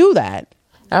to do that.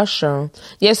 That's true.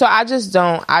 Yeah, so I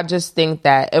just think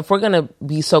that if we're going to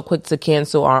be so quick to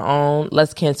cancel our own,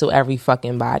 let's cancel every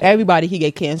fucking body. Everybody can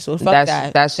get canceled. Fuck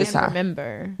that. That's just and how.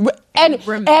 Remember. And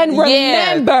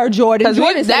remember, Jordan.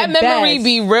 Jordan that memory best.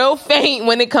 be real faint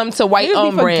when it comes to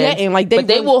white-owned brands. Like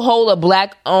they will hold a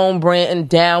black-owned brand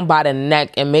down by the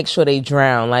neck and make sure they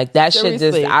drown. Like, that shit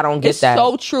just, I don't get that. It's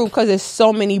so true because there's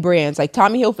so many brands. Like,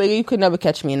 Tommy Hilfiger, you could never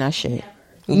catch me in that shit.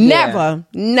 Never,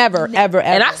 ever.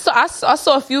 And I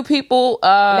saw a few people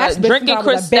drinking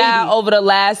Cristal over the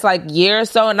last like year or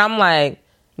so, and I'm like,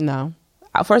 no.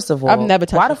 First of all, I've never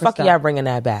touched why the fuck are y'all bringing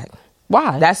that back?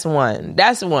 Why? That's one.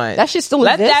 That shit still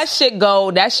exists. Let that shit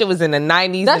go. That shit was in the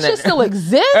 90s. That shit still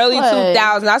exists. Early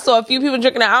 2000s. I saw a few people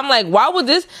drinking that. I'm like, why would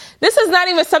this is not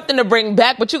even something to bring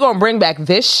back, but you're going to bring back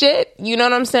this shit? You know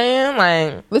what I'm saying?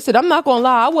 Like, listen, I'm not going to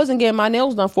lie. I wasn't getting my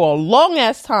nails done for a long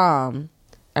ass time.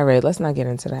 All right, let's not get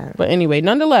into that. But anyway,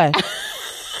 nonetheless,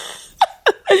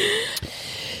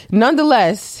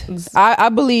 I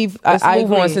believe let's I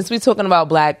move agree. on since we're talking about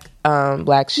black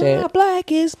shit. My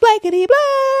black is blackity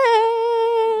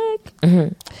black.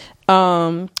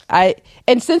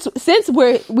 And since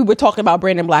we were talking about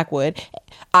Brandon Blackwood,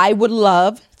 I would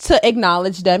love to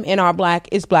acknowledge them in our Black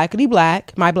is Blackity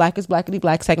Black, my Black is Blackity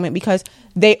Black segment, because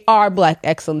they are Black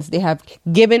excellence. He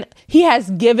has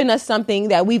given us something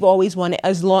that we've always wanted,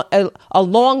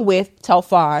 along with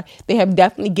Telfar. They have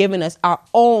definitely given us our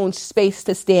own space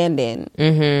to stand in.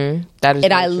 Mm-hmm. That is,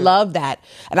 and I love that.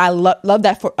 And I love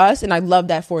that for us, and I love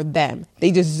that for them.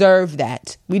 They deserve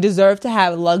that. We deserve to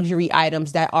have luxury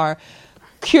items that are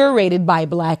curated by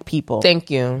Black people.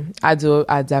 Thank you. I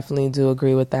definitely do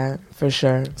agree with that, for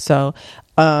sure. So,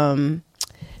 to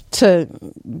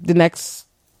the next,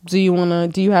 do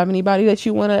you have anybody that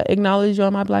you want to acknowledge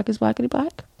on my Black is Blackity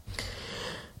Black?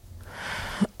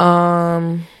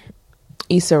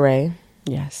 Issa Rae.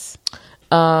 Yes.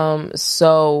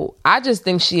 So I just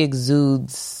think she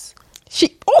exudes.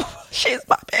 She's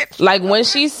my bitch. Like, when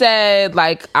she said,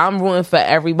 like, I'm rooting for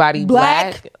everybody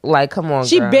black. Like, come on,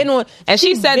 she girl. Been on, and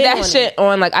she said that shit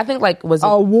on, like, I think, like, was it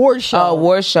award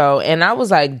show. And I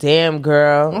was like, damn,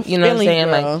 girl. You know what I'm saying?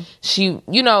 Girl. Like, she,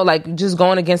 you know, like, just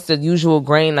going against the usual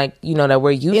grain, like, you know, that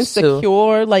we're used to.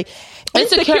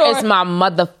 Insecure is my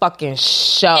motherfucking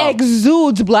show.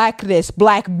 Exudes blackness,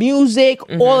 Black music,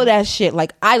 all of that shit.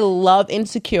 Like, I love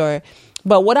Insecure.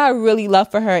 But what I really love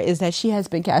for her is that she has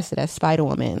been casted as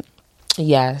Spider-Woman.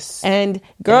 Yes. And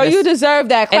girl, you deserve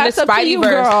that. Claps up to you,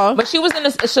 girl. But she's in the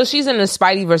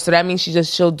Spideyverse, so that means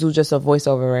she'll do just a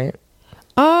voiceover, right?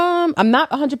 I'm not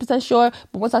 100% sure,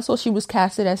 but once I saw she was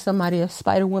casted as somebody, a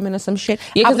Spider-Woman or some shit.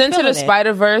 Yeah, because Into the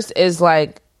Spider-Verse is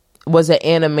like, was an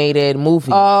animated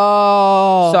movie.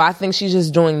 Oh, So I think she's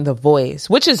just doing the voice,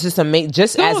 which is just amazing,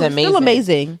 still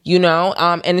amazing. you know.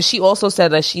 And she also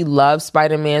said that she loves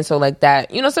Spider-Man, so like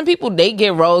that, you know, some people, they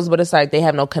get roles, but it's like they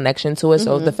have no connection to it.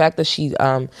 So the fact that she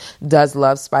does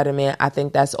love Spider-Man, I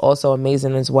think that's also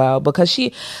amazing as well, because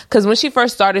when she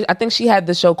first started, I think she had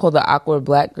the show called The Awkward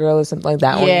Black Girl or something like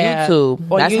that on YouTube.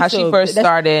 That's how she first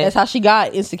started. That's how she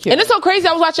got Insecure. And it's so crazy.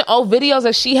 I was watching old videos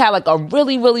that she had like a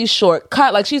really, really short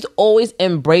cut. Like she's always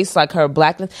embraced like her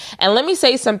blackness. And let me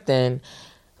say something.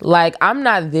 Like, I'm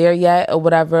not there yet or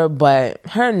whatever, but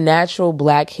her natural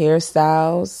black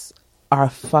hairstyles are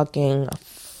fucking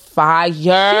fire.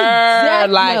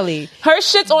 Definitely. Like, her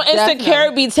shits on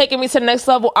Insecure be taking me to the next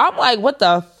level. I'm like, what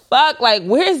the fuck? Like,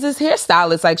 where is this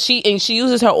hairstylist? Like, she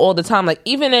uses her all the time. Like,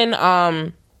 even in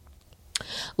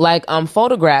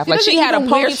Photograph, like she had a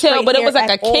ponytail, but it was like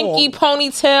a kinky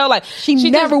ponytail. Like she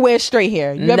never wears straight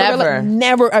hair.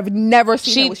 I've never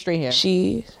seen her with straight hair.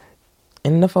 She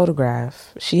in the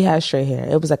Photograph, she had straight hair.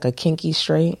 It was like a kinky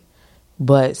straight,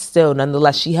 but still,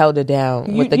 nonetheless, she held it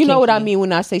down. With the you know what I mean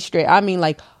when I say straight? I mean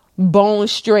like bone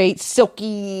straight,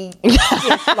 silky,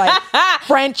 like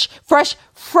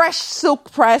fresh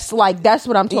silk press. Like that's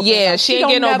what I'm talking about. Yeah, she ain't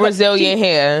get no Brazilian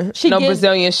hair.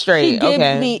 Brazilian straight.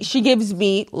 She gives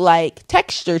me like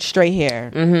textured straight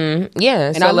hair. Mm-hmm. Yeah,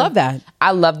 and so I love that.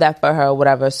 I love that for her or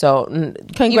whatever. So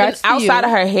congrats. Even outside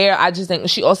of her hair, I just think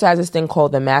she also has this thing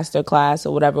called the master class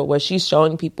or whatever, where she's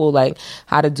showing people like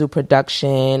how to do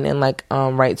production and like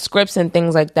write scripts and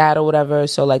things like that or whatever.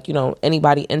 So like, you know,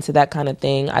 anybody into that kind of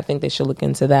thing, I think they should look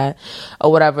into that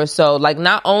or whatever. So like,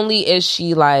 not only is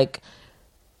she like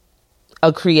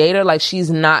a creator, like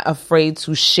she's not afraid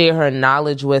to share her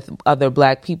knowledge with other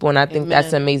black people, and I think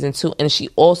that's amazing too. And she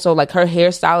also, like, her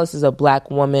hairstylist is a black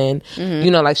woman.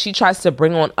 You know, like she tries to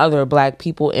bring on other black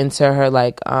people into her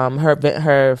like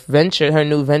her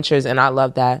new ventures, and I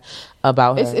love that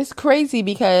about her. It's crazy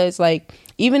because like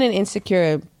even in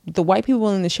Insecure, the white people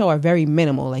in the show are very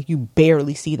minimal. Like you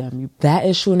barely see them. That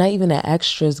is true. Not even the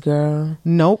extras, girl.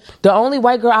 Nope. The only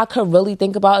white girl I could really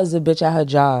think about is the bitch at her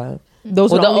job.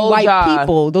 Those are the only white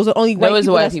people. Those are only white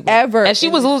people ever. And she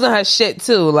was losing her shit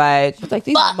too. Like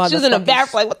these fuck, she was in the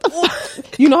back like, what the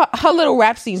fuck? You know, her little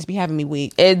rap scenes be having me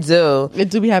weak. It do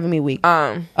be having me weak.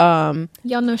 Y'all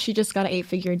know she just got an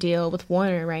 8-figure deal with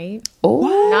Warner, right? Oh,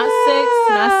 not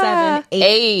 6, not 7,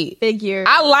 8 figure.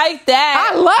 I like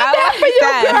that. I love that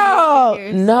for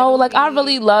you, girl. No, like I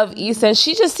really love Issa, and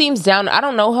she just seems down. I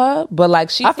don't know her, but like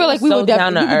I feel like we would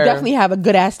definitely have a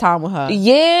good ass time with her.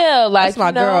 Yeah, like that's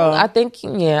my girl. I think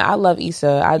I love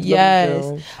Issa. I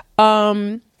really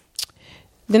do.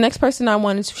 The next person I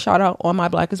wanted to shout out on my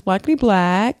Black is Blackly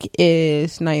Black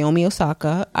is Naomi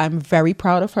Osaka. I'm very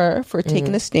proud of her for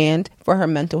taking a stand for her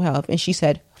mental health. And she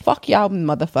said, fuck y'all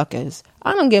motherfuckers.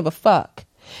 I don't give a fuck.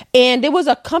 And there was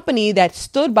a company that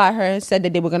stood by her and said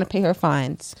that they were going to pay her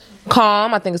fines.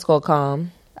 Calm. I think it's called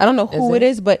Calm. I don't know who it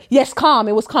is, but yes, Calm.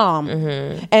 It was Calm.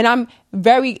 And I'm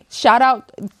very I'm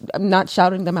not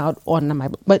shouting them out on my,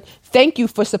 but thank you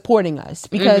for supporting us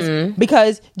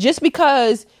because just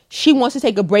because she wants to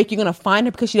take a break, you're gonna find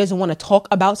her because she doesn't want to talk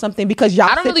about something because y'all.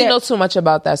 I don't really know too much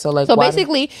about that, so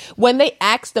basically, when they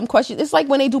ask them questions, it's like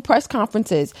when they do press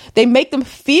conferences, they make them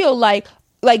feel like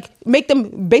make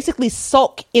them basically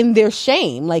sulk in their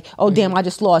shame. Like, oh damn, I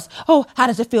just lost. Oh, how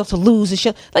does it feel to lose and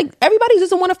shit? Like everybody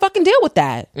doesn't want to fucking deal with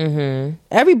that.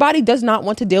 Everybody does not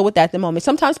want to deal with that at the moment.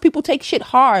 Sometimes people take shit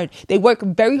hard. They work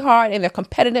very hard and they're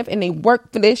competitive and they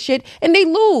work for this shit and they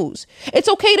lose. It's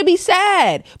okay to be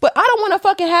sad, but I don't want to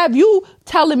fucking have you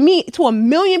telling me to 1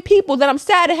 million people that I'm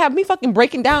sad and have me fucking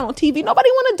breaking down on TV. Nobody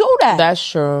want to do that. That's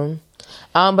true.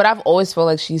 But I've always felt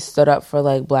like she stood up for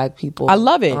like black people. I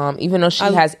love it. Even though she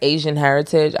has Asian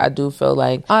heritage, I do feel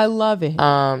like I love it.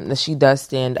 That she does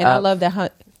stand up. And I love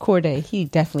that Corday. He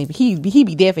definitely he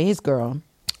be there for his girl.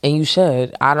 And you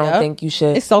should. I don't think you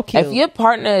should. It's so cute. If your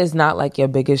partner is not like your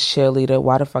biggest cheerleader,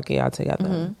 why the fuck are y'all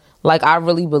together? Like, I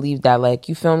really believe that. Like,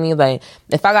 you feel me? Like,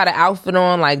 if I got an outfit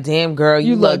on, like, damn, girl,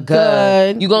 you look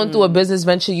good. You going through a business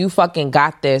venture, you fucking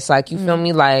got this. Like, you feel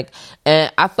me? Like,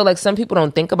 and I feel like some people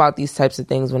don't think about these types of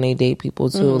things when they date people,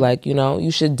 too. Like, you know,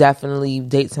 you should definitely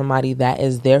date somebody that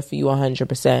is there for you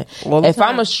 100%. If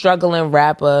I'm a struggling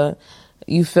rapper,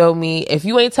 you feel me? If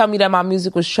you ain't tell me that my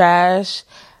music was trash,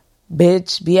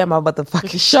 bitch, be at my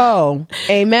motherfucking show.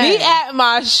 Amen. Be at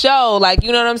my show. Like,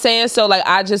 you know what I'm saying? So, like,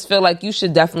 I just feel like you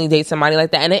should definitely date somebody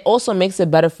like that. And it also makes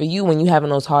it better for you when you having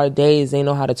those hard days. They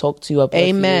know how to talk to you.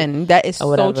 Amen. That is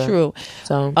so true.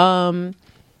 So,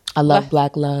 I love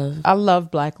black love. I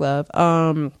love black love.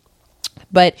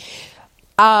 But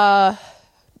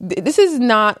this is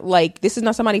not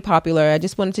somebody popular. I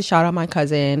just wanted to shout out my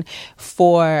cousin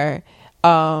for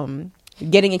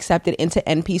getting accepted into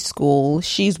NP school.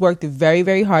 She's worked very,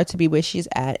 very hard to be where she's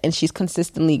at, and she's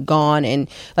consistently gone and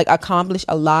like accomplished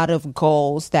a lot of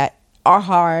goals that are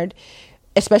hard,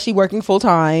 especially working full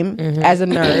time as a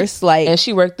nurse. Like, and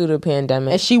she worked through the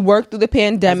pandemic. As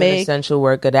an essential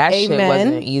worker. That shit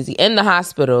wasn't easy in the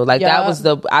hospital. Like that was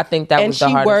I think that was the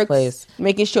hardest place.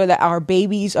 Making sure that our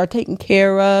babies are taken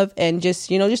care of, and just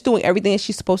doing everything that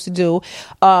she's supposed to do.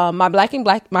 My Black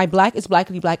is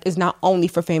Blackity Black is not only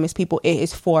for famous people, it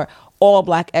is for all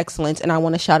Black excellence. And I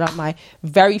want to shout out my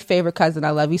very favorite cousin. I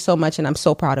love you so much, and I'm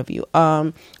so proud of you.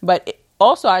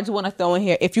 Also, I just want to throw in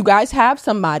here, if you guys have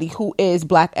somebody who is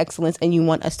Black excellence and you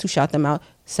want us to shout them out,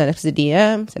 send us a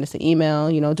DM, send us an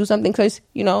email, do something, because,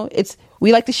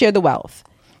 we like to share the wealth.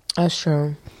 That's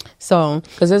true. So,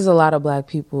 because there's a lot of Black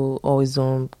people always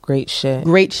doing great shit.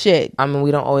 I mean, we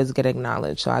don't always get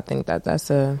acknowledged. So I think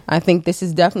I think this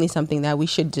is definitely something that we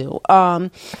should do.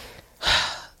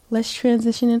 Let's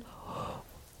transition in.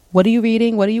 What are you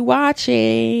reading? What are you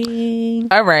watching?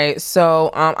 All right.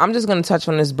 So I'm just going to touch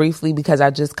on this briefly because I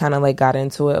just kind of like got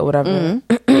into it or whatever.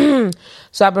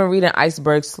 So I've been reading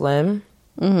Iceberg Slim.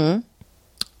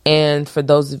 And for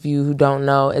those of you who don't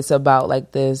know, it's about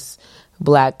like this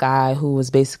Black guy who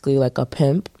was basically like a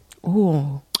pimp.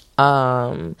 Ooh.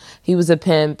 He was a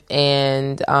pimp,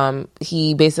 and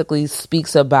he basically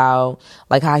speaks about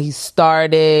like how he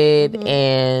started.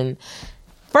 And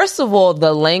first of all,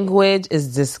 the language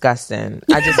is disgusting.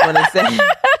 I just want to say,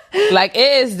 like,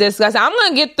 it is disgusting. I'm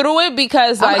gonna get through it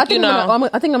because, like, I think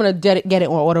I'm gonna get it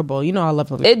on Audible. I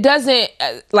love it. It doesn't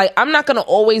like, I'm not gonna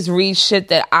always read shit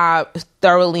that I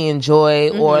thoroughly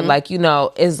enjoy or like,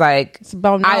 is like it's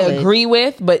about knowledge. I agree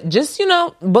with, but just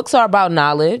books are about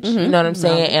knowledge. You know what I'm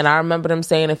saying? And I remember them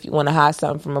saying, if you want to hide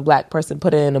something from a Black person,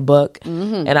 put it in a book.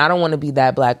 And I don't want to be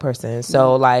that Black person.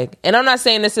 So like, and I'm not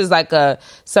saying this is like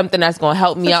something that's gonna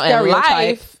help me out in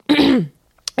life.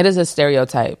 It is a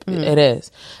stereotype. It is.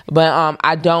 But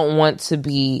I don't want to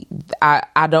be,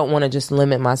 I don't want to just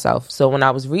limit myself. So when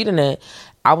I was reading it,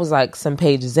 I was like some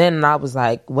pages in, and I was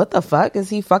like, what the fuck is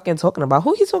he fucking talking about?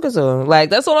 Who he talking to? Like,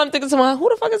 that's what I'm thinking to myself. Who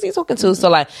the fuck is he talking to? So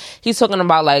like, he's talking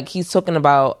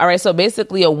about, all right, so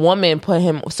basically a woman put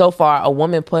him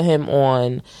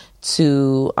on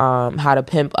to how to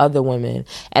pimp other women.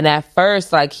 And at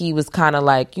first, like, he was kind of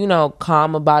like,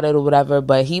 calm about it or whatever,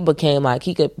 but he became like,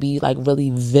 he could be like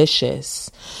really vicious.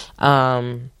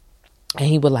 And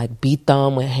he would like beat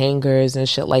them with hangers and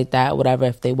shit like that, whatever,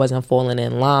 if they wasn't falling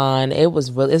in line. It's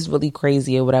really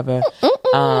crazy or whatever.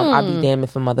 I'd be damned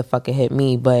if a motherfucker hit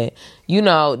me, but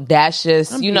that's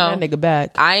just, that nigga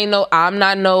back. I'm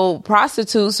not no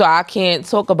prostitute, so I can't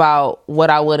talk about what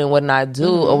I would and would not do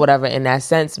or whatever in that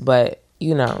sense, but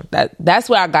that's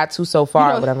where I got to so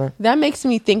far or whatever. That makes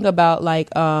me think about like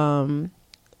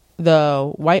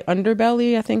the White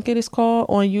Underbelly, I think it is called,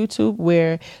 on YouTube,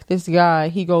 where this guy,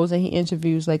 he goes and he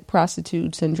interviews like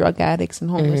prostitutes and drug addicts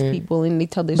and homeless people, and they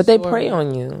tell their story. They prey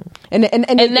on you, and they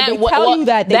tell you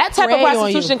that type of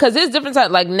prostitution, because there's different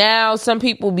types. Like now, some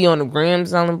people be on the gram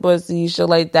selling pussy, shit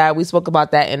like that. We spoke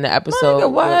about that in the episode.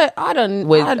 What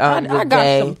I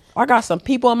got some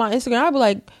people on my Instagram. I be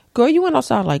like, girl, you went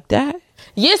outside like that?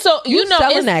 Yeah, so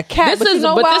selling that cat. I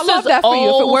love that for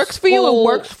you. If it works for you, it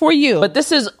works for you. But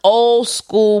this is old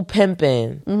school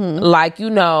pimping. Like,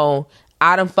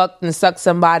 I done fucked and sucked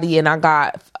somebody, and I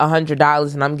got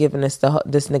 $100, and I'm giving this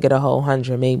nigga the whole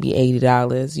 $100, maybe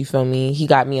 $80. You feel me? He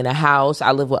got me in a house.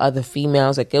 I live with other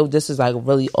females. Like, this is like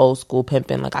really old school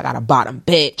pimping. Like, I got a bottom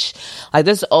bitch. Like,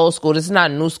 this is old school. This is not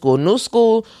new school. New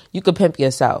school, you could pimp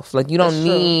yourself. Like, you don't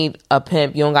need a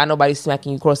pimp. You don't got nobody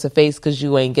smacking you across the face because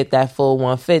you ain't get that full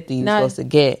 150 you're supposed to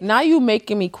get. Now you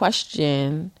making me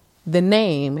question the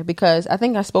name, because I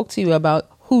think I spoke to you about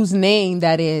whose name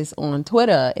that is on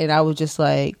Twitter, and I was just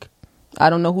like, I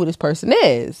don't know who this person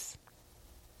is.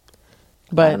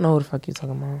 But I don't know who the fuck you're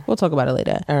talking about. We'll talk about it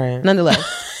later. All right.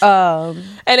 Nonetheless. And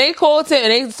they called him,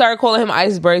 and they started calling him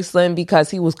Iceberg Slim because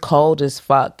he was cold as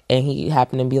fuck, and he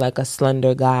happened to be like a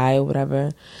slender guy or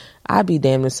whatever. I'd be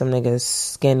damned if some niggas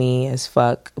skinny as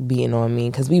fuck beating on me,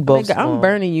 because we both small. I'm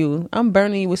burning you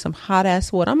with some hot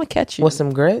ass water. I'm gonna catch you with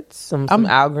some grits, some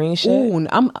Al Green shit. Ooh,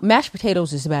 mashed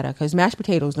potatoes is better, because mashed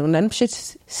potatoes, when them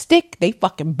shits stick, they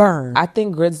fucking burn. I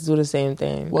think grits do the same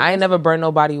thing. I ain't never burned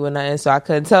nobody with nothing, so I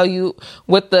couldn't tell you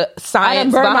what the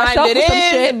science behind it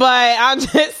is, but I'm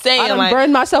just saying, I done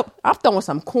burned myself. I'm throwing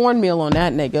some cornmeal on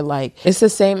that nigga. Like, it's the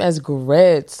same as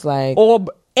grits, like, or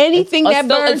anything that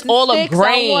still, burns it's all a sticks,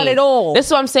 grain. I want it all.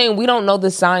 That's what I'm saying. We don't know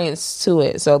the science to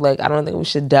it, so like I don't think we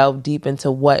should delve deep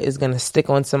into what is gonna stick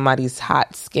on somebody's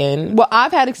hot skin. Well,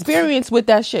 I've had experience with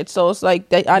that shit, so it's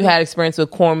like I've had experience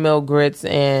with cornmeal grits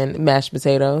and mashed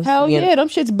potatoes. Hell yeah, them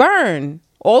shits burn.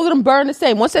 All of them burn the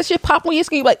same. Once that shit pop on your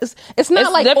skin, you're like it's not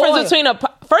it's like the difference oil. between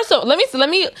first of all, let me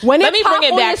When let it me pop bring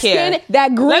it on back your here. skin,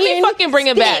 that green Let me fucking bring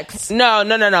it back. sticks. No.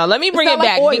 Let me bring It's it not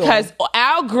back like oil. because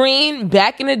Al Green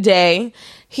back in the day,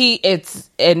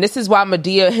 and this is why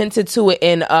Medea hinted to it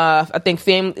in I think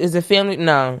Family?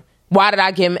 No. Why did I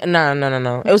get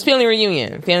no. It was Family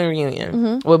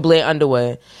Reunion with Blair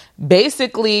Underwood.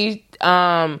 Basically,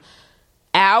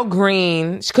 Al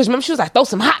Green, because remember she was like, throw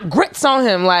some hot grits on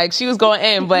him, like she was going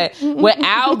in. But with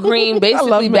Al Green,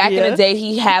 basically back in the day,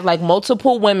 he had like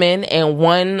multiple women, and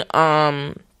one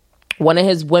of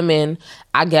his women,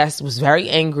 I guess, was very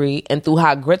angry and threw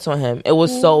hot grits on him. It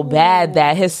was so bad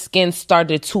that his skin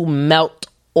started to melt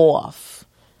off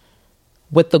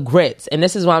with the grits. And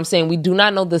this is why I'm saying we do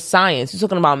not know the science. You're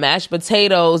talking about mashed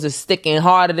potatoes is sticking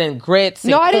harder than grits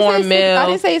and cornmeal. I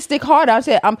didn't say it stick harder. I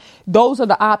said those are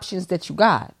the options that you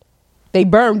got. They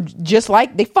burn just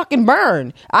like they fucking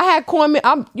burn. I had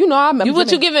cornmeal. You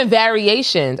giving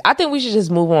variations. I think we should just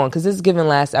move on because this is giving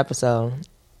last episode.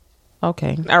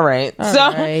 Okay. All right. All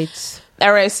right.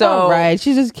 So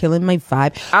she's just killing my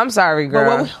vibe. I'm sorry,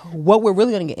 girl. But what we're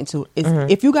really gonna get into is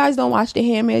if you guys don't watch The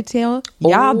Handmaid's Tale,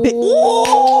 y'all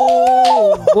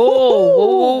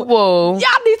whoa.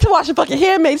 Y'all need to watch the fucking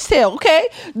Handmaid's Tale, okay?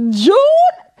 June,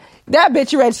 that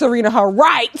bitch read Serena her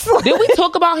rights. Did we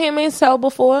talk about Handmaid's Tale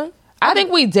before? I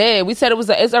think we did. We said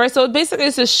it's all right. So basically,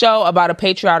 it's a show about a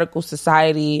patriarchal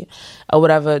society or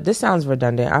whatever. This sounds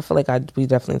redundant. I feel like we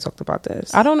definitely talked about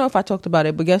this. I don't know if I talked about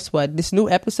it, but guess what? This new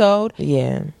episode.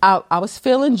 Yeah. I was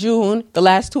feeling June, the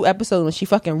last 2 episodes when she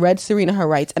fucking read Serena her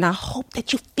rights, and I hope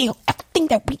that you feel everything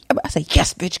that I say,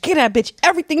 yes, bitch, get that bitch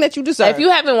everything that you deserve. If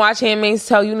you haven't watched Handmaid's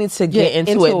Tale, you need to get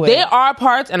into it. There are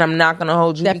parts, and I'm not gonna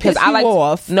hold you that because piss you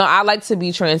off. I like to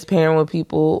be transparent with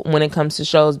people when it comes to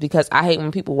shows because I hate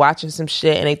when people watching some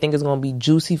shit and they think it's gonna be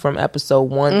juicy from episode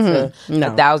 1 to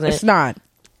 1,000. It's not.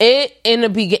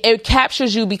 It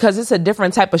captures you because it's a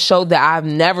different type of show that I've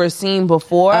never seen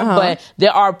before. But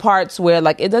there are parts where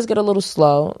like it does get a little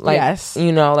slow. Like, yes.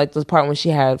 Like the part when she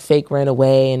had fake ran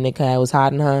away and Nick was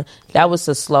hiding her. That was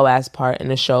a slow ass part in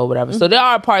the show, whatever. So there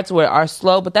are parts where are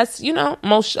slow, but that's a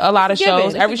lot of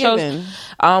shows. Every show's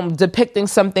depicting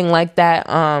something like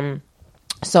that.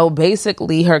 So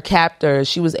basically, her captor,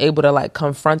 she was able to like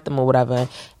confront them or whatever.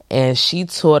 And she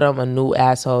taught him a new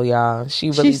asshole, y'all.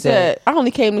 She said, "I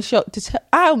only came to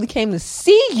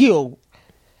see you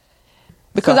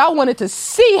because I wanted to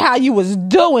see how you was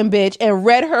doing, bitch." And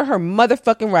read her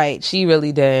motherfucking rights. She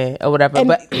really did, or whatever. And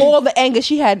but all the anger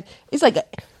she had, it's like,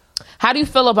 how do you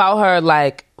feel about her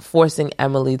like forcing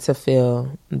Emily to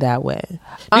feel that way?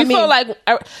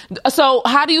 So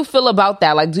how do you feel about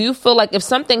that? Like, do you feel like if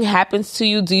something happens to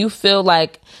you, do you feel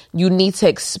like you need to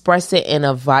express it in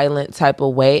a violent type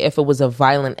of way if it was a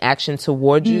violent action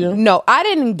toward you? No, I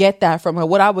didn't get that from her.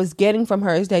 What I was getting from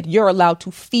her is that you're allowed to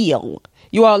feel.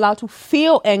 You are allowed to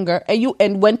feel anger,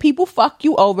 and when people fuck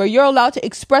you over, you're allowed to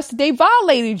express that they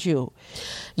violated you.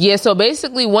 Yeah, so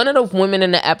basically one of the women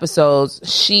in the episodes,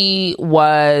 she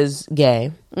was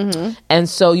gay. And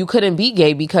so you couldn't be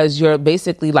gay because you're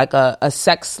basically like a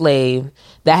sex slave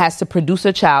that has to produce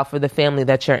a child for the family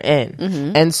that you're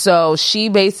in. And so she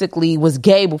basically was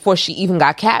gay before she even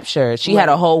got captured. She had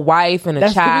a whole wife and a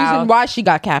child. That's the reason why she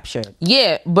got captured.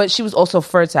 Yeah, but she was also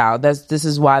fertile. This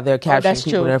is why they're capturing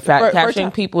people. True. They're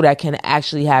capturing people that can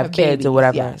actually have kids babies, or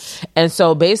whatever. Yes. And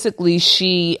so basically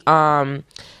she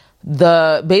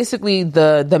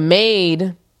the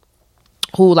maid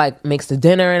who like makes the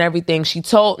dinner and everything, she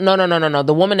told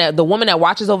the woman that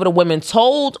watches over the women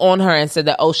told on her and said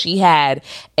that she had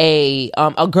a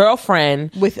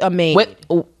girlfriend with a maid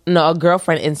a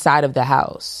girlfriend inside of the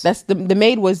house. That's the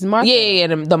maid was Martha.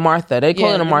 The Martha, they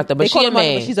call her Martha, but she's a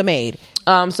maid. But she's a maid.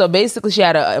 So basically she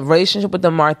had a relationship with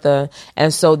the Martha,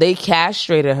 and so they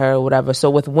castrated her or whatever. So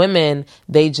with women,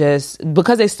 they just,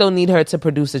 because they still need her to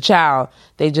produce a child,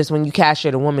 they just, when you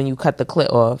castrate a woman, you cut the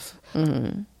clit off.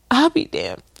 I'll be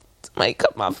damned. Somebody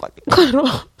cut my fucking clit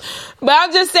off. But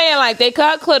I'm just saying, like, they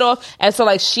cut her clit off, and so,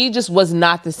 like, she just was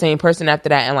not the same person after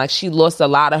that, and, like, she lost a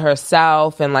lot of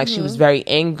herself, and, like, she was very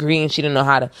angry, and she didn't know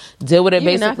how to deal with it. Even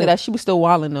basically, after that, she was still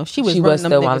wilding though. She was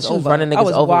still wilding. She was running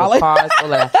niggas over with cars, all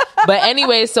that. But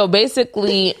anyway, so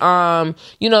basically,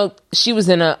 you know, she was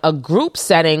in a group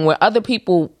setting where other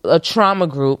people, a trauma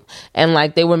group, and,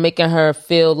 like, they were making her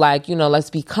feel like, you know, let's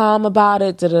be calm about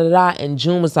it, da da da. And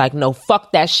June was like, no,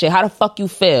 fuck that shit. How the fuck you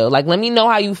feel? Like, let me know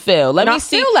how you feel. Let me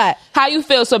see how you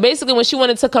feel. So basically, when she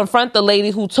wanted to confront the lady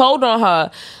who told on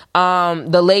her,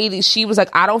 the lady, she was like,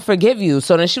 I don't forgive you.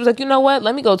 So then she was like, you know what?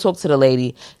 Let me go talk to the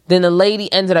lady. Then the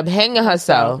lady ended up hanging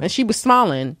herself. And she was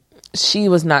smiling. She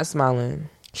was not smiling.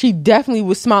 She definitely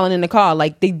was smiling in the car.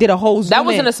 Like, they did a whole zoom That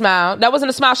wasn't a smile. That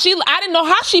wasn't a smile. I didn't know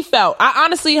how she felt. I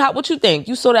honestly, what you think?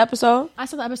 You saw the episode? I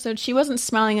saw the episode. She wasn't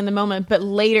smiling in the moment, but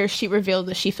later she revealed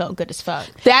that she felt good as fuck.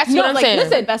 That's what I'm saying.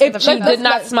 Listen, if she did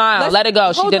not smile, let it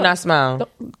go. She did not smile.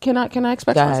 Can I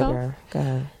express Go ahead, myself? girl. Go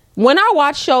ahead. When I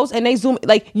watch shows and they zoom,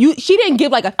 like, she didn't give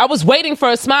like a. I was waiting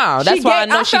for a smile. That's why I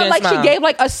know she didn't like smile. She gave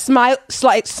like a smile,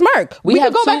 slight smirk. We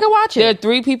could go back and watch There are it.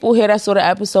 3 people here that saw the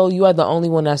episode. You are the only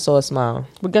one that saw a smile.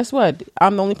 But guess what?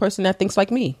 I'm the only person that thinks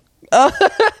like me.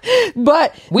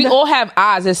 But we all have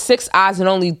eyes. There's 6 eyes and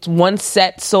only 1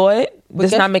 set saw it.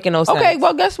 It's not making no sense. Okay,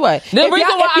 well, guess what? The reason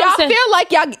why y'all feel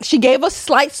like she gave a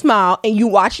slight smile and you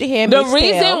watched the Handmaid's The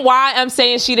reason Tale, why I'm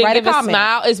saying she didn't give a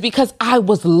smile is because I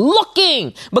was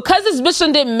looking. Because this bitch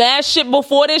done did mad shit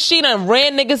before this. She done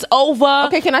ran niggas over.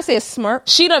 Okay, can I say a smirk?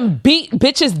 She done beat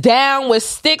bitches down with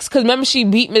sticks. Because remember, she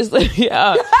beat Miss Lydia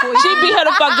up. She beat her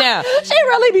the fuck down. She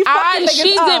really be fucking niggas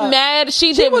She up. did mad.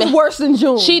 She was worse than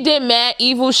June. She did mad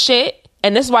evil shit.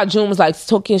 And this is why June was like,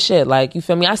 talk your shit. Like, you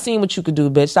feel me? I seen what you could do,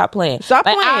 bitch. Stop playing. Stop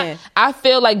like, playing. I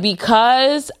feel like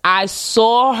because I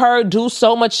saw her do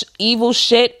so much evil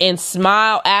shit and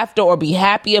smile after or be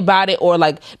happy about it or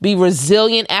like be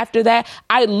resilient after that,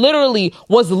 I literally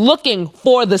was looking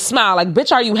for the smile. Like,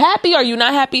 bitch, are you happy? Are you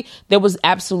not happy? There was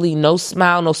absolutely no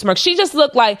smile, no smirk. She just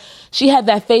looked like she had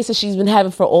that face that she's been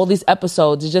having for all these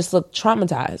episodes. It just looked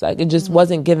traumatized. Like, it just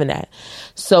wasn't giving that.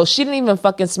 So she didn't even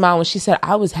fucking smile when she said,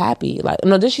 I was happy. Like,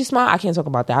 no, did she smile? I can't talk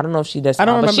about that. I don't know if she did smile. I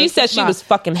don't remember. But she said she was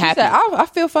fucking happy. She said, I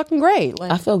feel fucking great.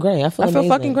 Like, I feel great. I feel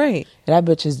fucking great. That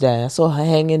bitch is dead. I saw her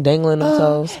hanging, dangling them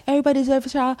toes. Everybody deserves a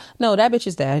child. No, that bitch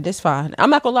is dead. That's fine. I'm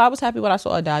not gonna lie. I was happy when I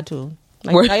saw her die too.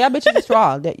 Like, y'all bitches is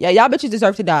wrong. Y'all bitches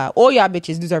deserve to die. All y'all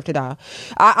bitches deserve to die.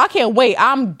 I can't wait.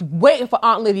 I'm waiting for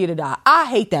Aunt Lydia to die. I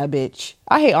hate that bitch.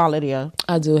 I hate Aunt Lydia.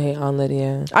 I do hate Aunt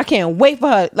Lydia. I can't wait for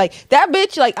her. Like, that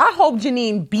bitch, like, I hope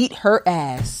Janine beat her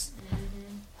ass.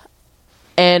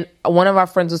 And one of our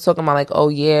friends was talking about like, oh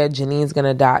yeah, Janine's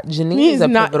gonna die. Janine's a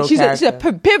pivotal character. She's a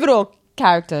pivotal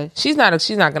character. She's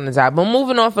not gonna die. But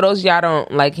moving on, for those y'all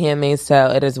don't like Handmaid's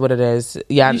Tale, it is what it is.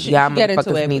 Y'all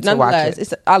motherfuckers need to watch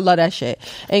it. I love that shit.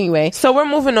 Anyway, so we're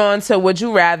moving on to Would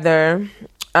You Rather.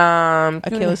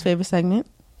 Akela's favorite segment.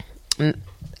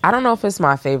 I don't know if it's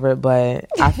my favorite, but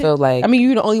I feel like I mean,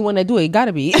 you're the only one that do it. It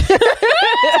gotta be.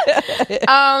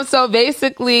 So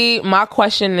basically, my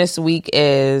question this week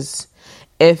is: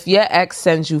 if your ex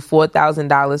sends you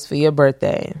 $4,000 for your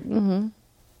birthday,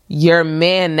 your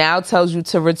man now tells you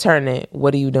to return it,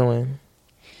 what are you doing?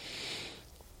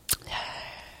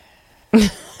 I'm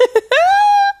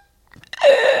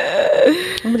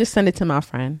gonna just send it to my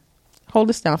friend. Hold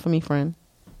this down for me, friend.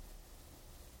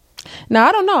 No,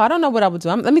 I don't know. I don't know what I would do.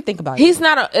 Let me think about it. It's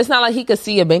not like he could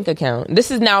see your bank account. This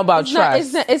is now about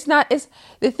trust.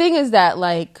 The thing is that,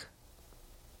 like,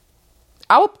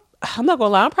 I'm not gonna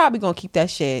lie. I'm probably gonna keep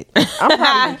that shit.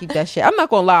 I'm not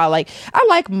gonna lie. Like, I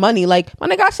like money. Like, my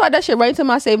nigga, I slide that shit right into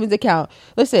my savings account.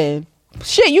 Listen,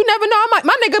 shit, you never know.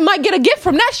 My nigga might get a gift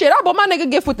from that shit. I bought my nigga a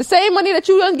gift with the same money that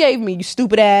you done gave me. You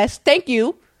stupid ass. Thank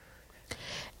you.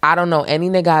 I don't know. Any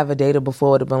nigga I ever dated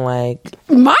before would have been like,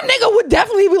 my nigga would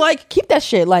definitely be like, keep that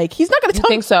shit. Like, he's not gonna tell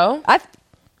me. You think so? I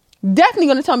definitely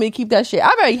gonna tell me to keep that shit.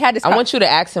 I've already had this. I want you to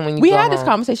ask him when you. We had this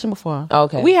conversation before.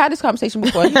 Okay. We had this conversation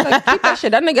before. He's like, keep that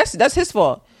shit. That nigga, that's his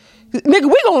fault.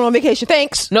 Nigga, we going on vacation.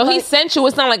 Thanks. No, he sent you.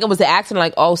 It's not like it was an accident.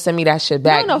 Like, oh, send me that shit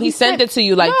back. No, he sent it to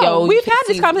you. Like, yo, we've had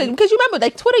this conversation because you remember,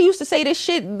 like, Twitter used to say this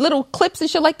shit, little clips and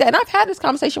shit like that. And I've had this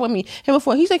conversation with him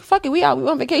before. He's like, fuck it, we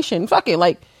on vacation. Fuck it,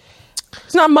 like,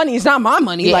 it's not money. It's not my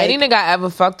money. Yeah, like, any nigga I ever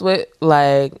fucked with,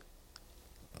 like,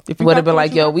 would have been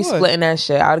like, yo, we splitting that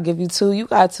shit. I'll give you 2. You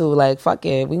got 2. Like, fuck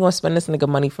it. We gonna spend this nigga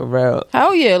money for real.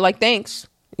 Hell yeah. Like, thanks.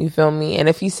 You feel me? And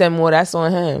if he send more, that's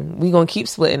on him. We gonna keep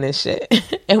splitting this shit.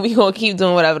 And we gonna keep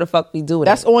doing whatever the fuck we do with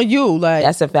that's it. On you. Like,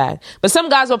 that's a fact. But some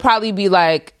guys will probably be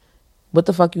like, what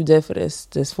the fuck you did for this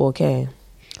 $4K?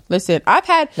 Listen, I've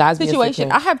had Guys be situation.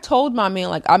 insecure. I have told my man,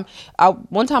 like,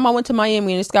 one time I went to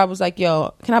Miami and this guy was like,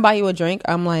 yo, can I buy you a drink?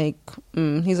 I'm like,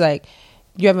 he's like,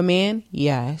 you have a man?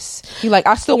 Yes. He's like,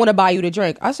 I still want to buy you the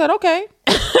drink. I said, okay.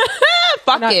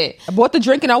 Fuck it. I bought the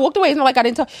drink and I walked away. It's not like I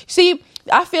didn't tell. See,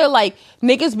 I feel like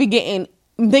niggas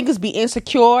be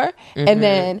insecure,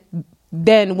 and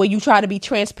then when you try to be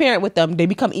transparent with them, they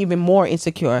become even more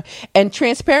insecure. And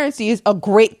transparency is a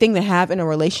great thing to have in a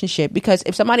relationship, because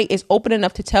if somebody is open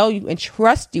enough to tell you and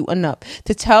trust you enough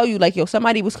to tell you, like, yo,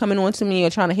 somebody was coming on to me or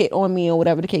trying to hit on me or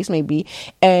whatever the case may be,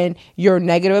 and you're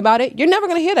negative about it, you're never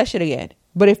gonna hear that shit again.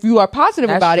 But if you are positive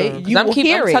about it, you will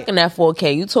hear it. I'm tucking that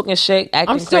 4K. You talking shit, acting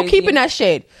I'm still crazy. keeping that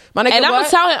shit. My nigga, And I'm gonna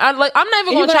tell him, I'm not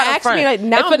even gonna try to ask front. me, like,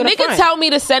 now if I'm a gonna nigga front. tell me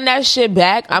to send that shit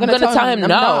back, I'm gonna tell him no.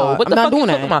 no, What the I'm not fuck you doing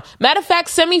talking that. about? Matter of fact,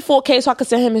 send me 4K so I can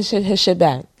send him his shit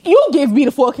back. You give me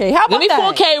the 4K. How about Give me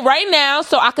that? 4K right now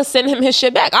so I can send him his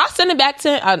shit back. I'll send it back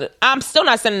to him. I'm still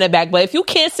not sending it back, but if you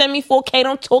can't send me 4K,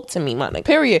 don't talk to me, my nigga.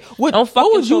 Period. What Don't fucking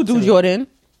would you talk to do, me. Jordan?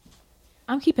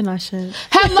 I'm keeping that shit.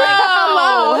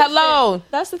 Hello.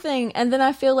 That's the thing. And then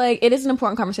I feel like it is an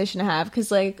important conversation to have,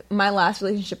 because like my last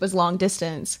relationship was long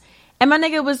distance. And my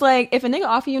nigga was like, if a nigga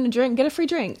offer you a drink, get a free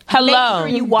drink. Hello. Make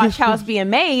sure you watch how it's being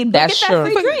made, but That's get that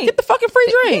true. free drink. Get the fucking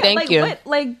free drink. Thank like, you. What,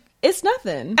 like, it's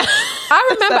nothing. I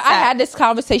remember I had this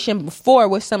conversation before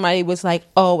where somebody was like,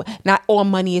 "Oh, not all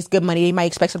money is good money. They might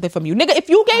expect something from you, nigga. If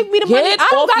you gave me the money, Get I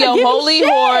don't off gotta your give holy you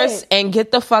shit. horse and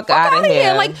get the fuck out of Outta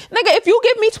here. Like, nigga, if you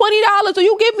give me $20 or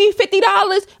you give me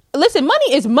 $50, listen,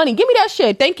 money is money. Give me that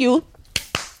shit. Thank you.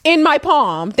 In my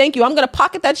palm. Thank you. I'm gonna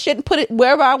pocket that shit and put it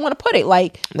wherever I want to put it.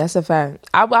 Like, That's a fact.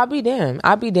 I'll be damned.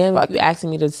 I'll be damned if you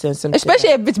asking me to send some especially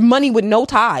shit. if it's money with no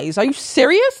ties. Are you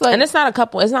serious? Like, And it's not a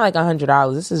couple. It's not like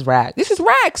 $100. This is racks. this is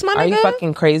racks, my Are nigga. you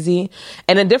fucking crazy?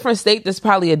 In a different state, there's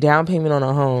probably a down payment on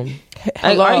a home. Like,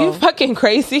 Hello. are you fucking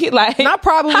crazy? Like, Not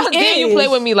probably How dare you is. play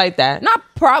with me like that? Not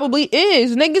probably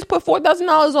is. Niggas put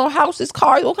 $4,000 on houses,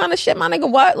 cars, all kind of shit. My nigga,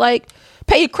 what? Like,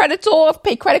 pay your credits off,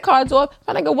 pay credit cards off.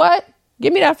 My nigga, what?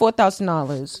 Give me that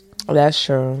 $4,000. That's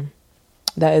true.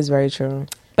 That is very true.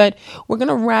 But we're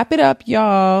gonna wrap it up,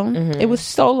 y'all. Mm-hmm. It was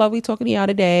so lovely talking to y'all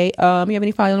today. You have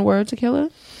any final words, Akila?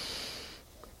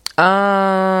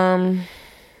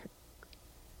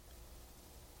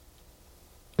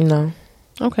 No.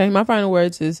 Okay, my final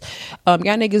words is y'all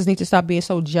niggas need to stop being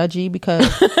so judgy, because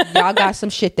y'all got some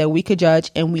shit that we could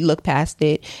judge and we look past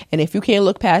it. And if you can't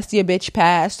look past your bitch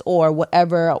past or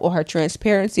whatever, or her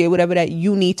transparency or whatever, that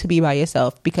you need to be by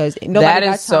yourself, because nobody That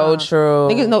got is so time. true.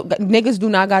 Niggas do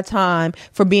not got time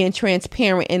for being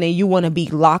transparent, and then you want to be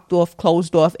locked off,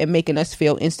 closed off, and making us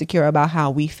feel insecure about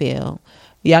how we feel.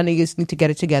 Y'all niggas need to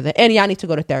get it together, and y'all need to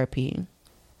go to therapy.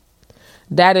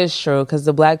 That is true, because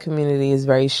the black community is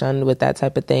very shunned with that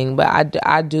type of thing. But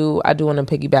I do want to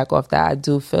piggyback off that. I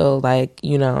do feel like,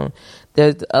 you know,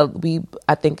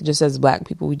 I think just as black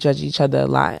people, we judge each other a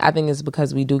lot. I think it's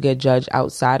because we do get judged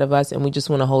outside of us, and we just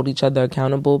want to hold each other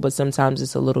accountable. But sometimes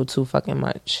it's a little too fucking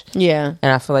much. Yeah.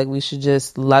 And I feel like we should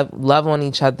just love on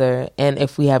each other. And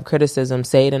if we have criticism,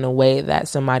 say it in a way that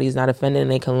somebody's not offended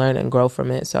and they can learn and grow from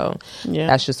it. So Yeah.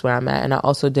 that's just where I'm at. And I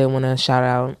also did want to shout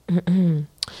out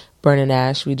Burn &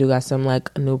 Ash. We do got some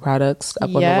like new products up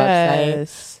on the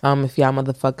website. If y'all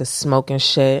motherfuckers smoking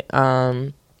shit,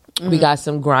 we got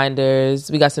some grinders.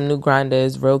 We got some new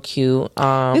grinders, real cute.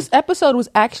 This episode was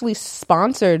actually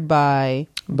sponsored by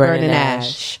Burn &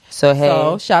 Ash. So hey,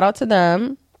 So shout out to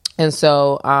them. and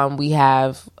so we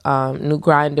have new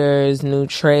grinders, new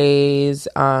trays.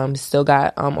 Still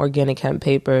got organic hemp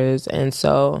papers, and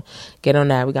so get on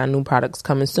that. We got new products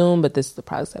coming soon, but this is the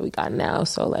products that we got now.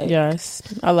 So like, Yes,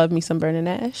 I love me some Burn &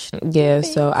 Ash. yeah.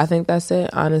 So I think that's it.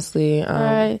 Honestly, All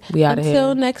right. we out of here.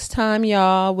 Until next time,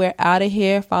 y'all. We're out of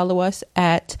here. Follow us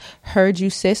at Heard You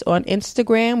Sis on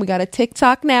Instagram. We got a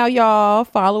TikTok now, y'all.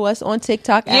 Follow us on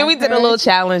TikTok. Yeah, at we did a Heard. little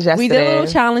challenge yesterday. We did a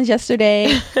little challenge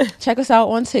yesterday. Check us out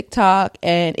on TikTok.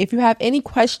 And if you have any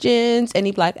questions,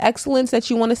 any Black excellence that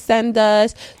you want to send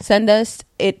us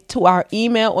it to our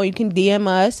email, or you can DM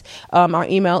us. Our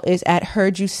email is at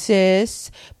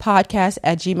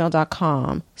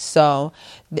heardyousispodcast@gmail.com. So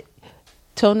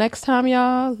till next time,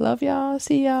 y'all. Love y'all.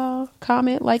 See y'all.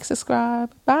 Comment, like,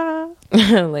 subscribe. Bye.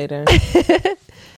 Later.